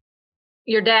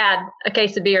your dad a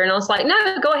case of beer? And I was like,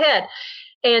 no, go ahead.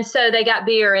 And so they got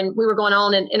beer and we were going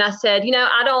on and I said,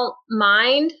 I don't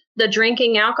mind the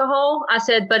drinking alcohol. I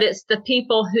said, but it's the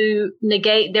people who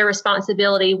negate their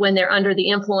responsibility when they're under the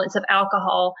influence of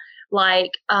alcohol,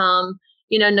 like,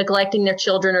 neglecting their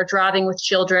children or driving with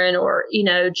children, or,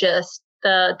 just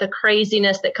the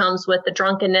craziness that comes with the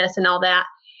drunkenness and all that.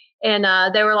 And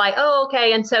they were like, oh,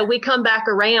 okay. And so we come back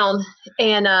around,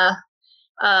 and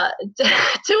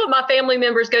two of my family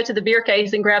members go to the beer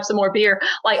case and grab some more beer.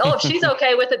 Like, oh, if she's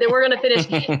okay with it, then we're going to finish.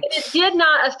 And it did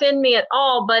not offend me at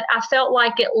all, but I felt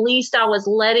like at least I was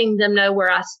letting them know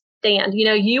where I stand.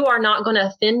 You are not going to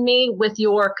offend me with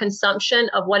your consumption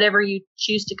of whatever you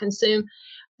choose to consume.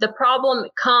 The problem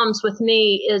that comes with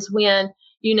me is when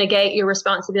you negate your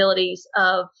responsibilities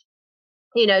of,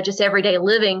 just everyday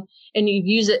living, and you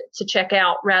use it to check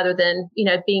out rather than,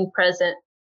 being present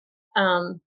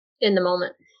in the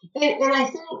moment. And I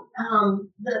think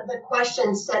the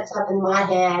question sets up in my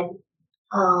head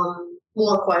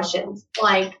more questions,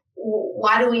 like,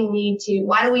 why do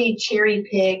we cherry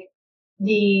pick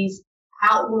these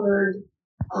outward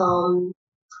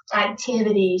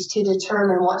activities to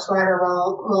determine what's right or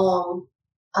wrong,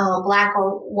 black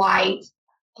or white?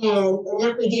 And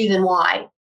if we do, then why?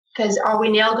 Because are we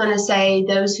now going to say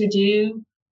those who do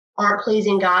aren't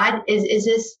pleasing God? Is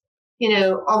this,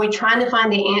 are we trying to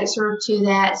find the answer to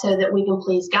that so that we can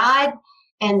please God?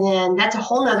 And then that's a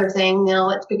whole nother thing. Now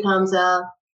it becomes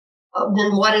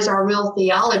then what is our real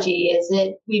theology? Is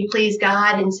it we please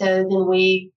God, and so then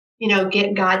we,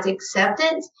 get God's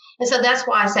acceptance? And so that's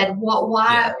why I said,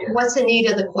 what's the need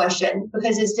of the question?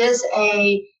 Because is this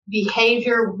a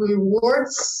behavior reward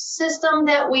system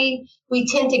that we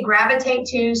tend to gravitate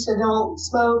to? So don't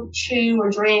smoke, chew,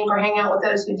 or drink, or hang out with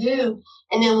those who do,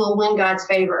 and then we'll win God's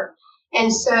favor.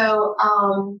 And so,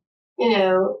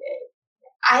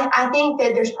 I think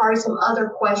that there's probably some other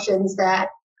questions that,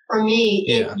 for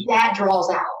me, that draws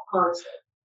out, honestly.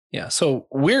 Yeah. So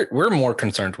we're more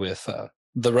concerned with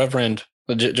the Reverend,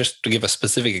 just to give a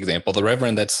specific example, the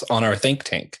Reverend that's on our think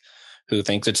tank, who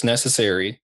thinks it's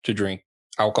necessary to drink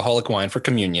alcoholic wine for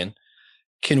communion.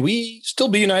 Can we still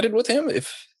be united with him?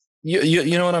 If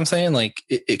you know what I'm saying? Like,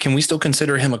 can we still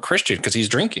consider him a Christian because he's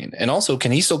drinking? And also,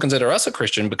 can he still consider us a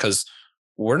Christian because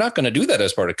we're not going to do that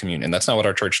as part of communion? That's not what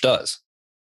our church does.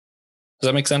 Does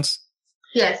that make sense?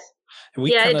 Yes.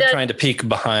 We kind of trying to peek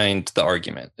behind the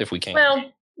argument if we can. Well,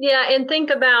 yeah, and think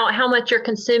about how much you're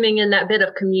consuming in that bit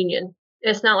of communion.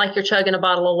 It's not like you're chugging a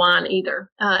bottle of wine either.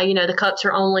 The cups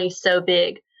are only so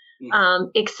big,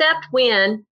 except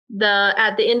when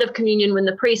at the end of communion, when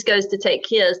the priest goes to take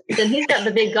his, then he's got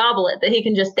the big goblet that he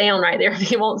can just down right there if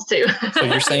he wants to. So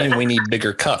you're saying we need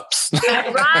bigger cups.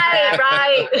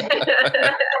 Right.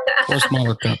 Or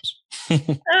smaller cups.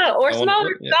 Or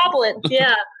smaller goblets,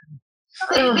 yeah.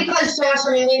 Because, Josh,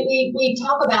 I mean, we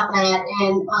talk about that,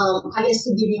 and I guess to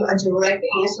give you a direct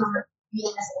answer,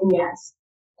 yes and yes.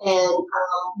 And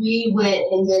we went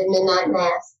and did midnight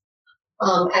mass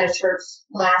at a church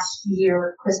last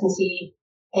year, Christmas Eve.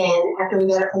 And after we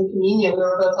got up from communion, we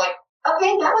were both like,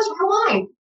 okay, that was real wine.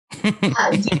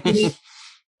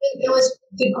 It was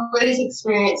the greatest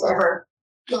experience ever.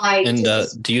 Like, and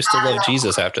do you still love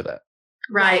Jesus after that?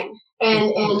 Right.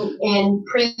 And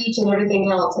preach and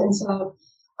everything else. And so,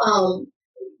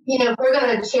 if we're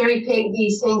going to cherry pick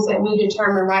these things that we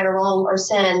determine right or wrong or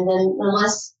sin, then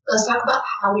let's talk about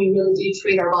how we really do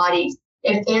treat our bodies.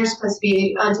 If they're supposed to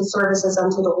be unto services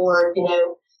unto the Lord,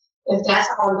 if that's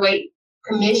our great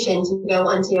commission to go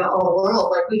unto all the world,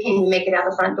 like we can't even make it out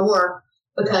the front door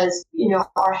because,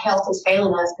 our health is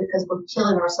failing us because we're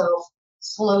killing ourselves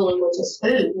slowly with just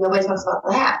food. Nobody talks about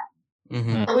that.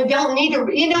 Mm-hmm. And we don't need to,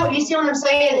 you see what I'm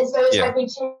saying? And so it's like we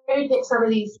cherry pick some of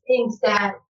these things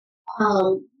that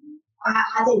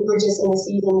I think we're just in a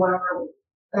season where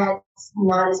that's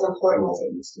not as important as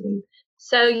it used to be.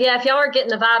 So, if y'all are getting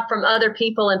the vibe from other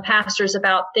people and pastors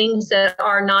about things that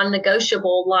are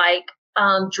non-negotiable, like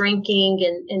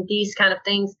drinking and these kind of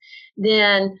things,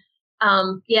 then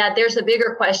there's a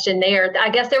bigger question there. I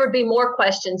guess there would be more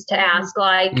questions to ask,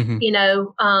 like,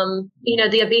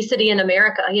 the obesity in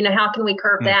America, how can we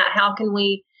curb that? How can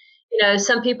we,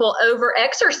 some people over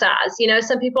exercise,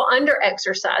 some people under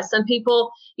exercise, some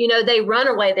people, they run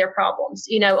away their problems,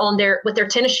 with their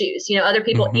tennis shoes, other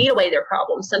people eat away their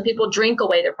problems. Some people drink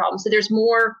away their problems. So there's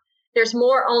more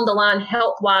on the line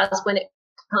health wise when it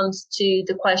comes to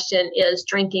the question, is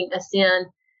drinking a sin?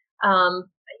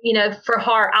 For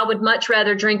heart, I would much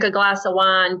rather drink a glass of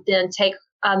wine than take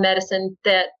a medicine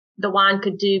that the wine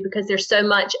could do, because there's so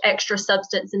much extra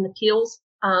substance in the pills,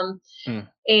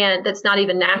 and that's not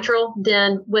even natural,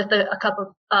 than with a cup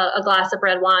of a glass of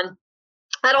red wine.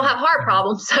 I don't have heart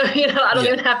problems, so I don't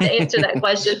even have to answer that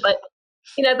question. But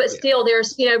But still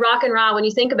there's, Rock and Rye. When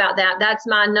you think about that, that's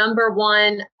my number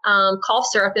one cough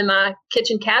syrup in my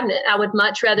kitchen cabinet. I would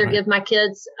much rather give my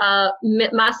kids,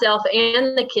 myself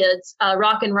and the kids,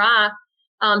 Rock and Rye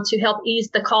to help ease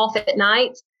the cough at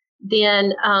night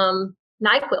than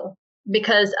NyQuil,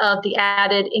 because of the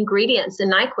added ingredients in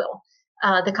NyQuil.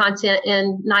 The content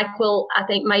in NyQuil, I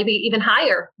think, maybe even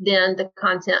higher than the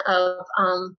content of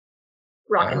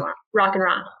Rock and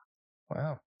Rye.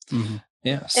 Wow. Mm-hmm.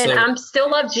 Yeah. And I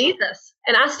still love Jesus.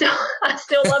 And I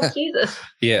still love Jesus.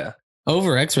 Yeah.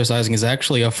 Over exercising is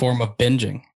actually a form of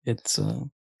binging. It's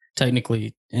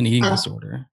technically an eating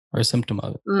disorder or a symptom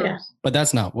of it. Yeah. But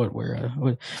that's not what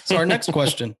so our next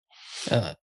question,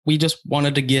 we just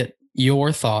wanted to get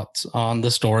your thoughts on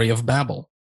the story of Babel,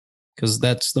 because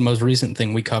that's the most recent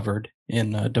thing we covered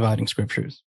in Dividing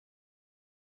Scriptures.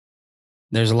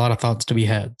 There's a lot of thoughts to be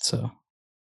had. So.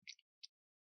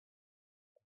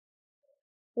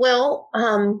 Well,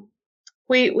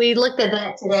 we looked at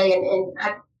that today, and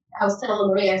I was telling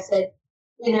Maria, I said,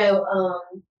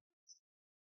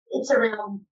 it's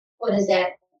around, what is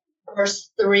that,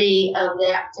 verse 3 of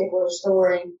that particular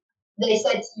story. They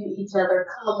said to each other,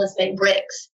 come, let's make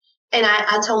bricks. And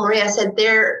I told Maria, I said,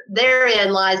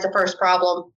 therein lies the first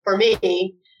problem for me.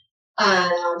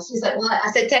 She's like, what?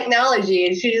 I said, technology.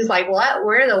 And she's like, what?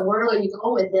 Where in the world are you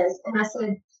going with this? And I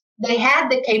said, they had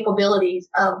the capabilities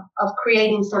of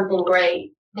creating something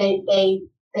great. They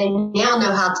now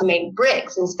know how to make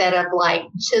bricks instead of like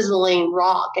chiseling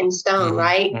rock and stone,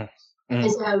 right? Mm-hmm.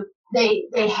 And so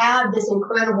they have this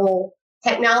incredible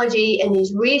technology and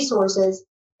these resources,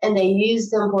 and they use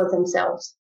them for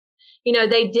themselves.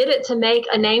 They did it to make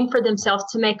a name for themselves,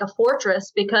 to make a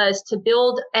fortress, because to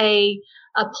build a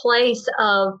place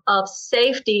of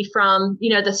safety from,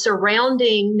 the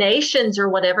surrounding nations or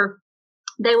whatever,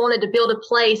 they wanted to build a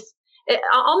place,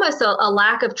 almost a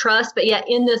lack of trust, but yet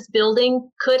in this building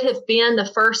could have been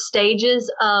the first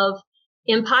stages of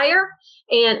empire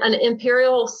and an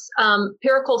empirical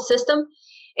system.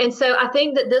 And so I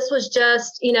think that this was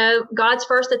just, God's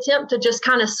first attempt to just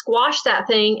kind of squash that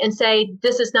thing and say,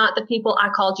 this is not the people I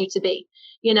called you to be.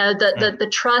 The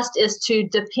trust is to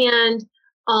depend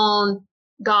on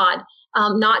God,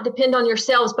 not depend on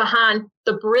yourselves behind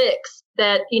the bricks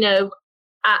that,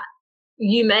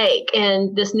 you make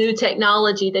and this new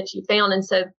technology that you found. And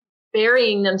so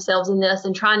burying themselves in this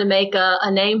and trying to make a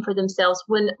name for themselves,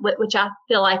 which I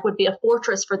feel like would be a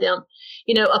fortress for them,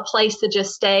 a place to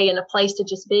just stay and a place to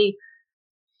just be.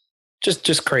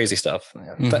 Just crazy stuff.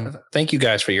 Mm-hmm. Thank you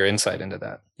guys for your insight into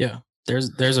that. Yeah.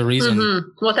 There's a reason.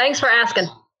 Mm-hmm. Well, thanks for asking.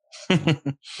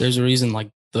 There's a reason, like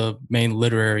the main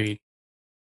literary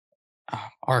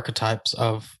archetypes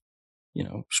of,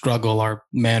 struggle are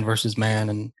man versus man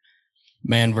and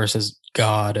man versus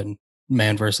God and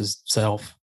man versus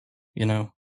self.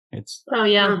 It's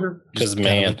because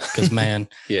man.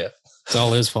 Yeah, it's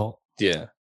all his fault. Yeah.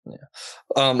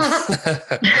 Well,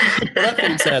 that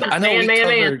being said, I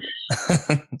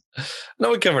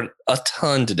know we covered a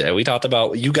ton today. We talked about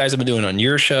what you guys have been doing on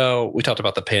your show. We talked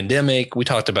about the pandemic. We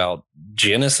talked about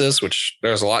Genesis, which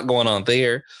there's a lot going on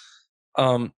there.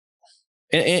 And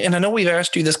I know we've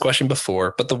asked you this question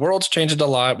before, but the world's changed a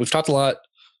lot. We've talked a lot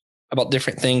about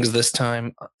different things this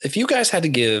time. If you guys had to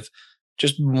give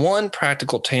just one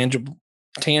practical,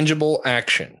 tangible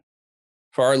action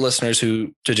for our listeners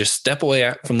to just step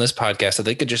away from this podcast that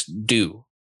they could just do,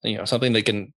 something they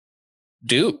can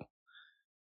do,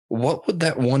 what would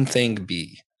that one thing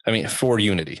be? I mean, for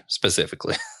Unity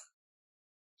specifically.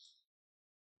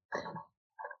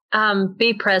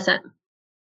 Be present.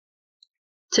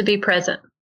 To be present.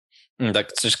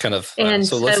 That's just kind of,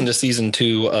 so listen to season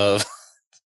 2 of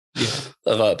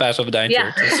Passion of a Dying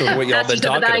Church. That's sort of what y'all been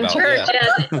talking about. Church,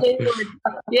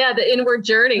 the inward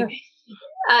journey.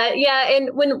 And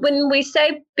when we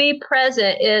say be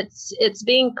present, it's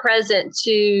being present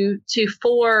to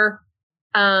 4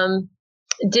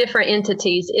 different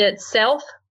entities. It's self,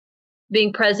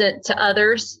 being present to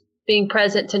others, being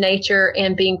present to nature,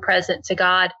 and being present to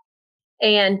God.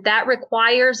 And that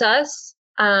requires us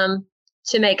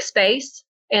to make space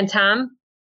and time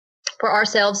for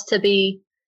ourselves to be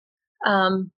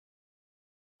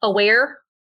aware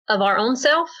of our own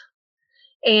self.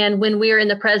 And when we're in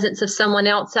the presence of someone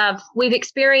else, we've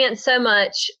experienced so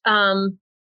much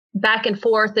back and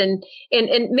forth, and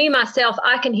me myself,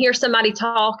 I can hear somebody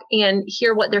talk and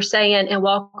hear what they're saying and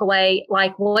walk away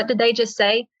like, what did they just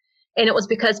say? And it was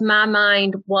because my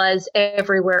mind was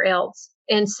everywhere else.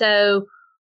 And so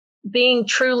being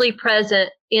truly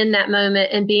present in that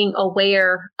moment and being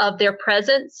aware of their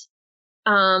presence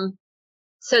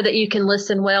so that you can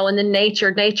listen well. And then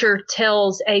nature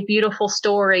tells a beautiful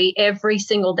story every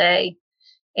single day.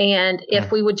 And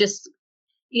if we would just,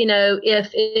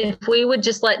 if we would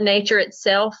just let nature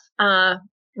itself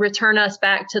return us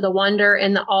back to the wonder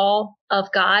and the awe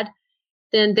of God,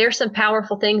 then there's some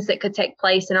powerful things that could take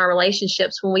place in our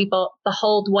relationships when we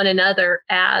behold one another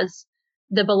as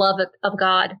the beloved of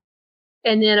God.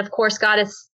 And then, of course, God,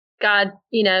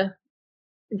 being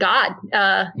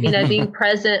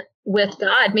present with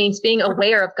God means being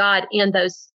aware of God in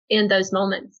those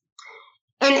moments.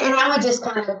 And I would just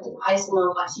kind of icing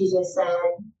on what she just said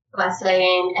by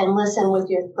saying, and listen with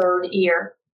your third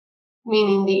ear,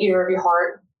 meaning the ear of your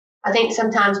heart. I think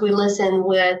sometimes we listen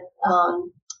with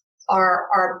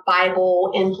our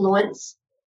Bible influence.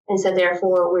 And so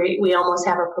therefore we almost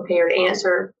have a prepared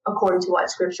answer according to what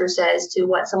Scripture says to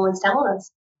what someone's telling us.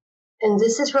 And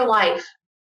this is real life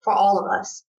for all of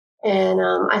us. And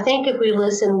I think if we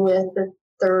listen with the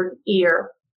third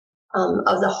ear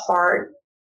of the heart,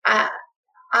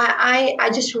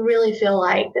 I just really feel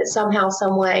like that somehow,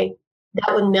 some way,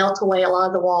 that would melt away a lot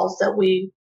of the walls that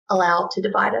we allow to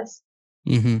divide us.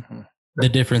 Mm-hmm. The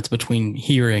difference between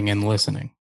hearing and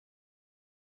listening.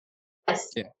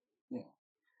 Yes. Yeah.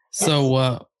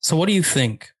 So what do you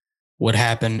think would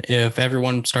happen if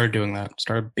everyone started doing that,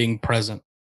 started being present?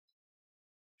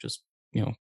 Just,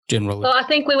 generally. Well, I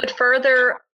think we would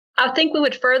further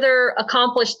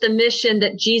accomplish the mission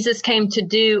that Jesus came to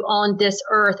do on this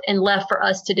earth and left for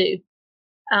us to do,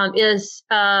 is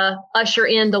usher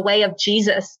in the way of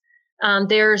Jesus.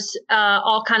 There's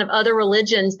all kind of other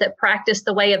religions that practice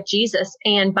the way of Jesus,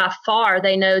 and by far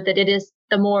they know that it is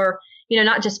the more,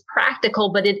 not just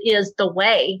practical, but it is the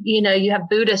way. You have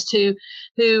Buddhists who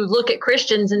look at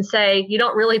Christians and say, you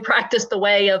don't really practice the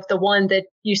way of the one that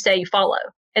you say you follow.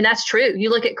 And that's true. You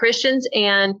look at Christians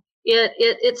and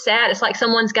it's sad. It's like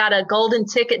someone's got a golden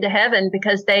ticket to heaven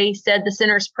because they said the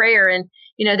sinner's prayer and,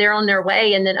 they're on their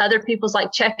way. And then other people's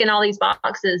like checking all these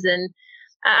boxes. And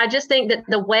I just think that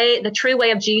the true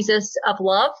way of Jesus of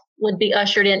love would be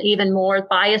ushered in even more.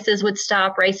 Biases would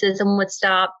stop. Racism would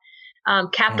stop.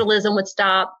 Capitalism would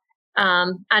stop.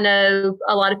 I know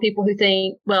a lot of people who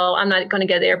think, well, I'm not going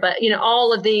to go there, but,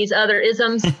 all of these other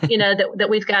isms, that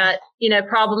we've got,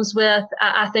 problems with,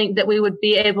 I think that we would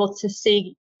be able to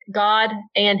see God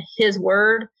and his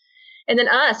word. And then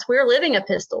we're living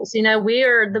epistles. We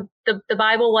are the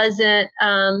Bible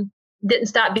didn't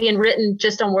stop being written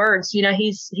just on words.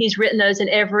 He's written those in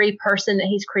every person that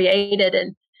he's created.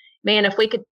 And man, if we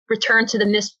could return to the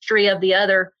mystery of the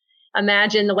other,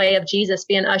 imagine the way of Jesus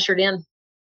being ushered in.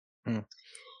 And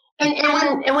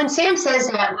when Sam says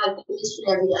that, like the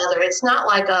mystery of the other, it's not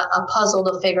like a puzzle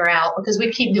to figure out, because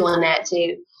we keep doing that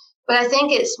too. But I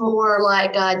think it's more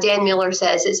like Dan Miller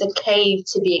says, it's a cave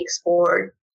to be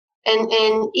explored.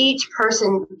 And each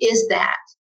person is that.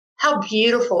 How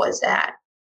beautiful is that?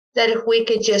 That if we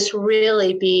could just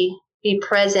really be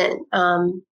present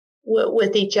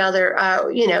with each other,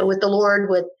 with the Lord,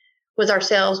 with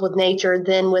ourselves, with nature,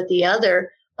 then with the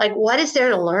other. Like, what is there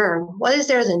to learn? What is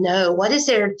there to know? What is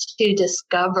there to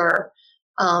discover?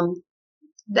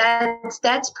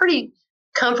 That's pretty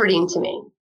comforting to me,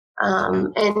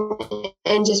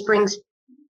 and just brings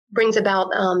about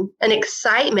an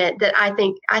excitement that I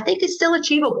think is still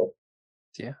achievable.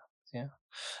 Yeah.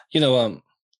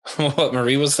 What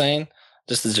Marie was saying.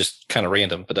 This is just kind of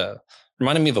random, but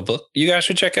reminded me of a book you guys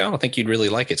should check out. I think you'd really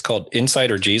like it. It's called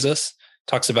Insider Jesus.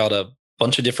 Talks about a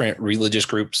bunch of different religious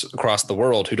groups across the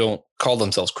world who don't call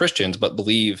themselves Christians, but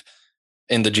believe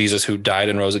in the Jesus who died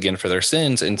and rose again for their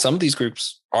sins. And some of these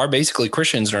groups are basically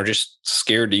Christians and are just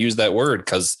scared to use that word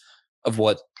because of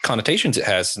what connotations it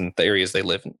has in the areas they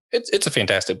live in. It's a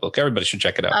fantastic book. Everybody should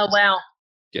check it out. Oh, wow.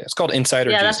 Yeah, it's called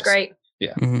Insider Jesus. Yeah, that's great.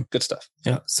 Yeah, good stuff.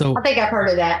 Yeah. So I think I've heard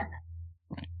of that.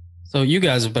 So you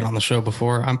guys have been on the show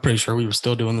before. I'm pretty sure we were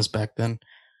still doing this back then.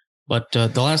 But the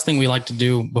last thing we like to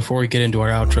do before we get into our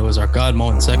outro is our God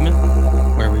Moment segment,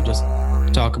 where we just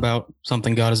talk about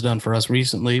something God has done for us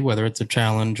recently, whether it's a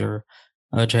challenge or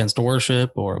a chance to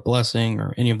worship or a blessing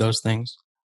or any of those things.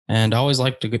 And I always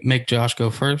like to make Josh go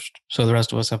first, so the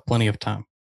rest of us have plenty of time.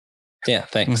 Yeah,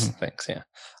 thanks. Mm-hmm. Thanks. Yeah.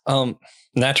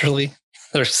 Naturally,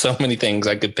 there's so many things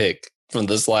I could pick from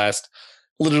this last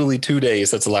literally 2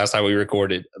 days. That's the last time we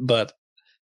recorded. But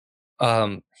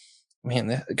man,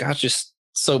 God's just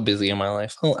so busy in my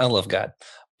life. I love God.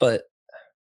 But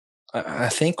I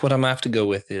think what I'm going to have to go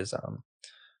with is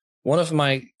one of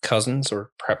my cousins,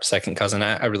 or perhaps second cousin.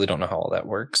 I really don't know how all that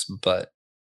works, but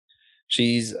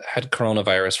she's had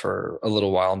coronavirus for a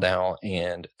little while now.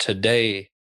 And today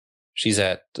she's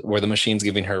at where the machine's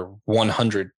giving her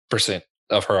 100%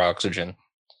 of her oxygen.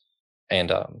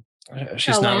 and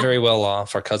she's not very well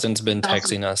off. Our cousin's been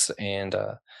texting us, and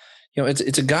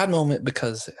it's a God moment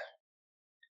because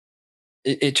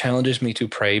it challenges me to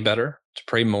pray better, to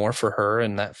pray more for her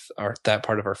and that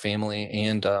part of our family.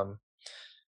 And I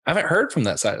haven't heard from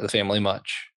that side of the family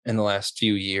much in the last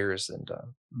few years. And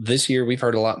this year we've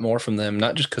heard a lot more from them,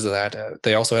 not just because of that.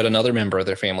 They also had another member of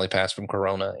their family pass from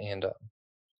corona, and who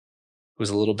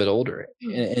was a little bit older.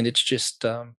 And it's just,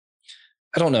 I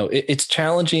don't know. It's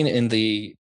challenging in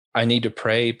the, I need to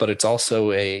pray, but it's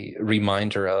also a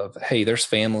reminder of, hey, there's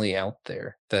family out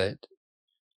there that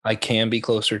I can be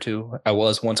closer to. I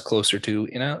was once closer to,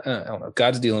 I don't know.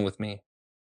 God's dealing with me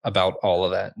about all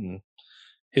of that in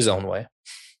his own way.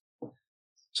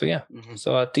 So, yeah. Mm-hmm.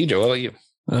 So, DJ, what about you?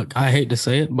 Look, I hate to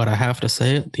say it, but I have to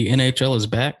say it. The NHL is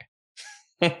back.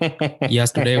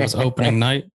 Yesterday was opening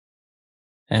night.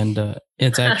 And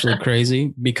it's actually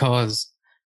crazy because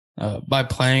by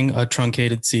playing a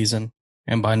truncated season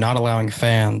and by not allowing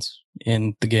fans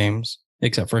in the games,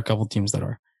 except for a couple teams that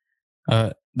are,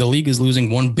 the league is losing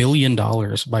 $1 billion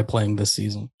by playing this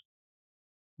season.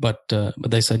 But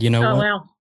they said, you know what? Wow.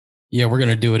 Yeah, we're going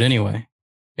to do it anyway.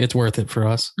 It's worth it for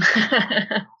us.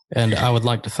 And I would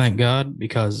like to thank God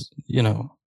because,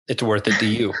 it's worth it to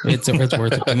you. It's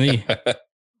worth it to me.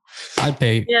 I'd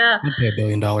pay $1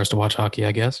 billion to watch hockey,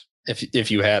 I guess.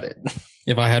 If you had it.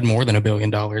 If I had more than $1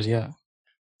 billion, yeah.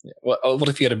 What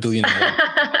if you had $1 billion?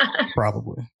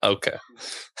 Probably. Okay.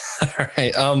 All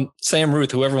right. Sam,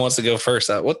 Ruth, whoever wants to go first.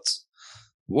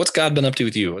 What's God been up to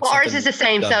with you? Ours is the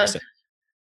same. So,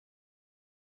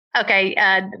 okay,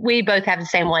 we both have the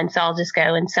same one, so I'll just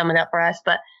go and sum it up for us.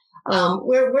 But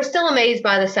we're still amazed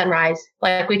by the sunrise.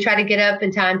 Like we try to get up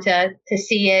in time to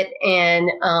see it, and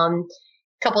a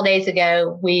couple of days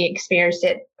ago we experienced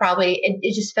it. Probably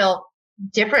it just felt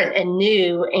different and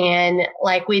new, and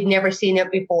like we'd never seen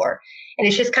it before. And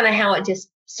it's just kind of how it just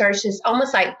starts, just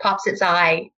almost like pops its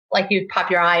eye, like you pop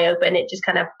your eye open. It just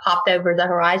kind of popped over the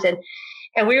horizon,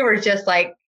 and we were just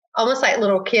like almost like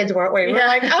little kids, weren't we? We're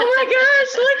like, oh my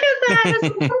gosh, look at that!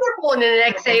 It's wonderful. And then the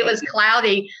next day it was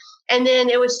cloudy. And then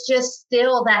it was just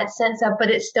still that sense of, but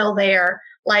it's still there.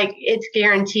 Like it's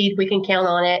guaranteed we can count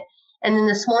on it. And then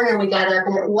this morning we got up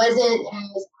and it wasn't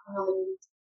as,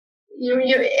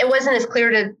 it wasn't as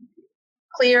clear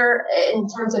in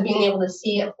terms of being able to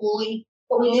see it fully,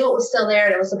 but we knew it was still there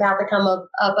and it was about to come up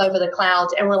over the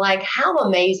clouds. And we're like, how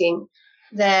amazing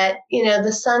that,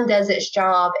 the sun does its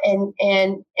job. And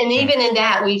even in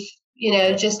that we've,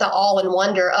 just the awe and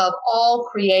wonder of all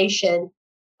creation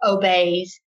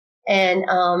obeys. And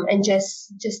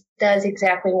just does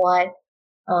exactly what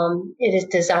it is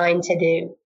designed to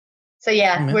do. So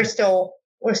yeah, we're still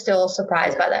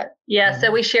surprised by that. Yeah,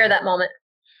 so we share that moment.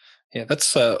 Yeah,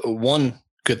 that's one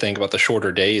good thing about the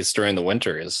shorter days during the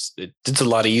winter is it's a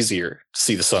lot easier to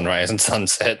see the sunrise and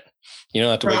sunset. You don't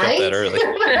have to wake up that early.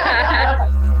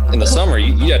 In the summer,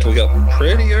 you have to wake up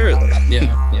pretty early.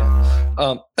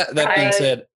 Yeah. That being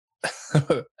said.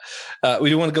 We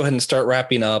do want to go ahead and start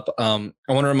wrapping up. I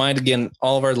want to remind again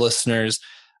all of our listeners,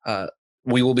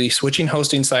 we will be switching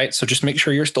hosting sites, so just make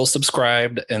sure you're still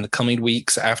subscribed in the coming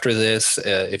weeks after this.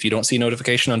 If you don't see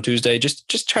notification on Tuesday,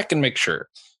 just check and make sure.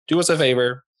 Do us a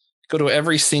favor, go to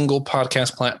every single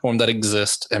podcast platform that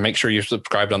exists and make sure you're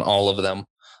subscribed on all of them.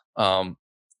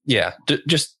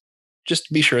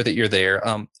 Just be sure that you're there.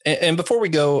 And before we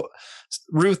go,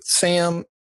 Ruth, Sam,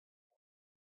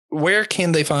 where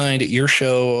can they find your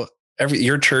show,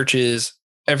 your churches,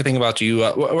 everything about you?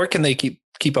 Where can they keep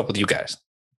up with you guys?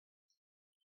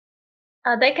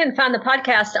 They can find the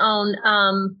podcast on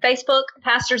Facebook,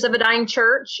 Pastors of a Dying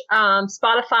Church,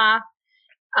 Spotify.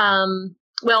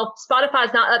 Spotify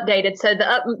is not updated, so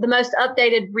the most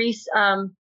updated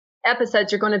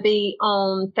episodes are going to be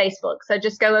on Facebook. So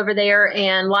just go over there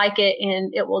and like it,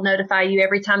 and it will notify you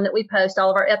every time that we post. All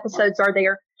of our episodes are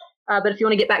there. But if you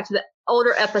want to get back to the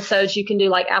older episodes, you can do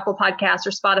like Apple Podcasts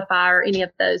or Spotify or any of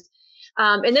those.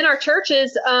 And then our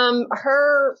churches,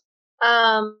 our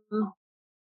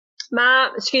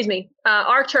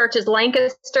church is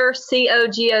Lancaster,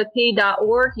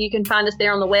 COGOP.org. You can find us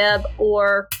there on the web,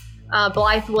 or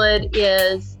Blythewood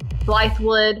is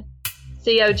Blythewood,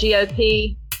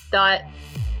 COGOP.com.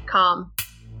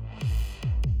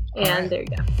 And there you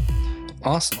go.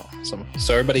 Awesome.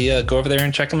 So everybody go over there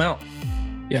and check them out.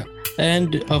 Yeah.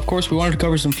 And of course, we wanted to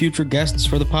cover some future guests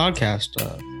for the podcast.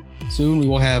 Soon we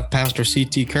will have Pastor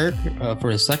C.T. Kirk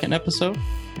for his second episode.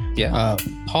 Yeah.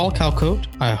 Paul Calcote,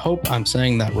 I hope I'm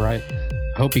saying that right.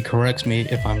 I hope he corrects me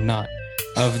if I'm not.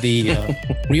 Of the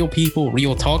Real People,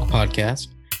 Real Talk podcast.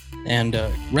 And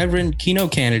Reverend Keno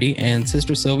Kennedy and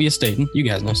Sister Sylvia Staten. You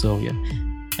guys know Sylvia.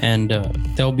 and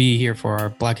they'll be here for our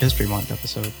Black History Month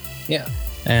episode. Yeah.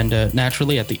 And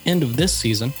naturally, at the end of this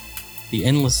season, the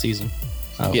endless season,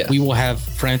 we will have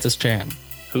Francis Chan,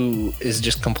 who is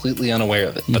just completely unaware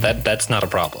of it. But that's not a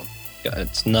problem.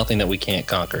 It's nothing that we can't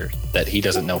conquer that he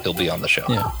doesn't know he'll be on the show.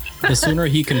 Yeah. The sooner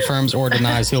he confirms or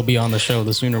denies he'll be on the show,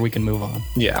 the sooner we can move on.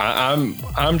 Yeah,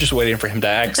 I'm just waiting for him to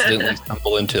accidentally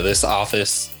stumble into this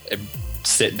office and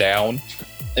sit down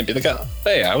and be like, oh,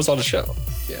 hey, I was on the show.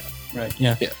 Yeah. Right.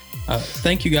 Yeah.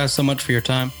 Thank you guys so much for your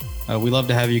time. We love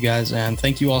to have you guys, and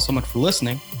thank you all so much for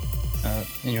listening.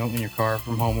 In your car,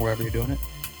 from home, wherever you're doing it,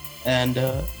 and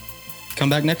come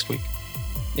back next week.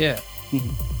 Yeah.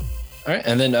 Mm-hmm. All right,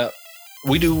 and then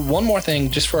we do one more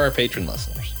thing just for our patron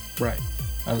listeners. Right.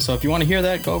 So if you want to hear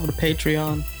that, go over to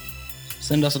Patreon,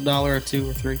 send us $1 or $2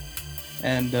 or $3,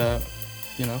 and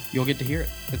you'll get to hear it.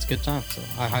 It's a good time. So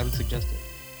I highly suggest it.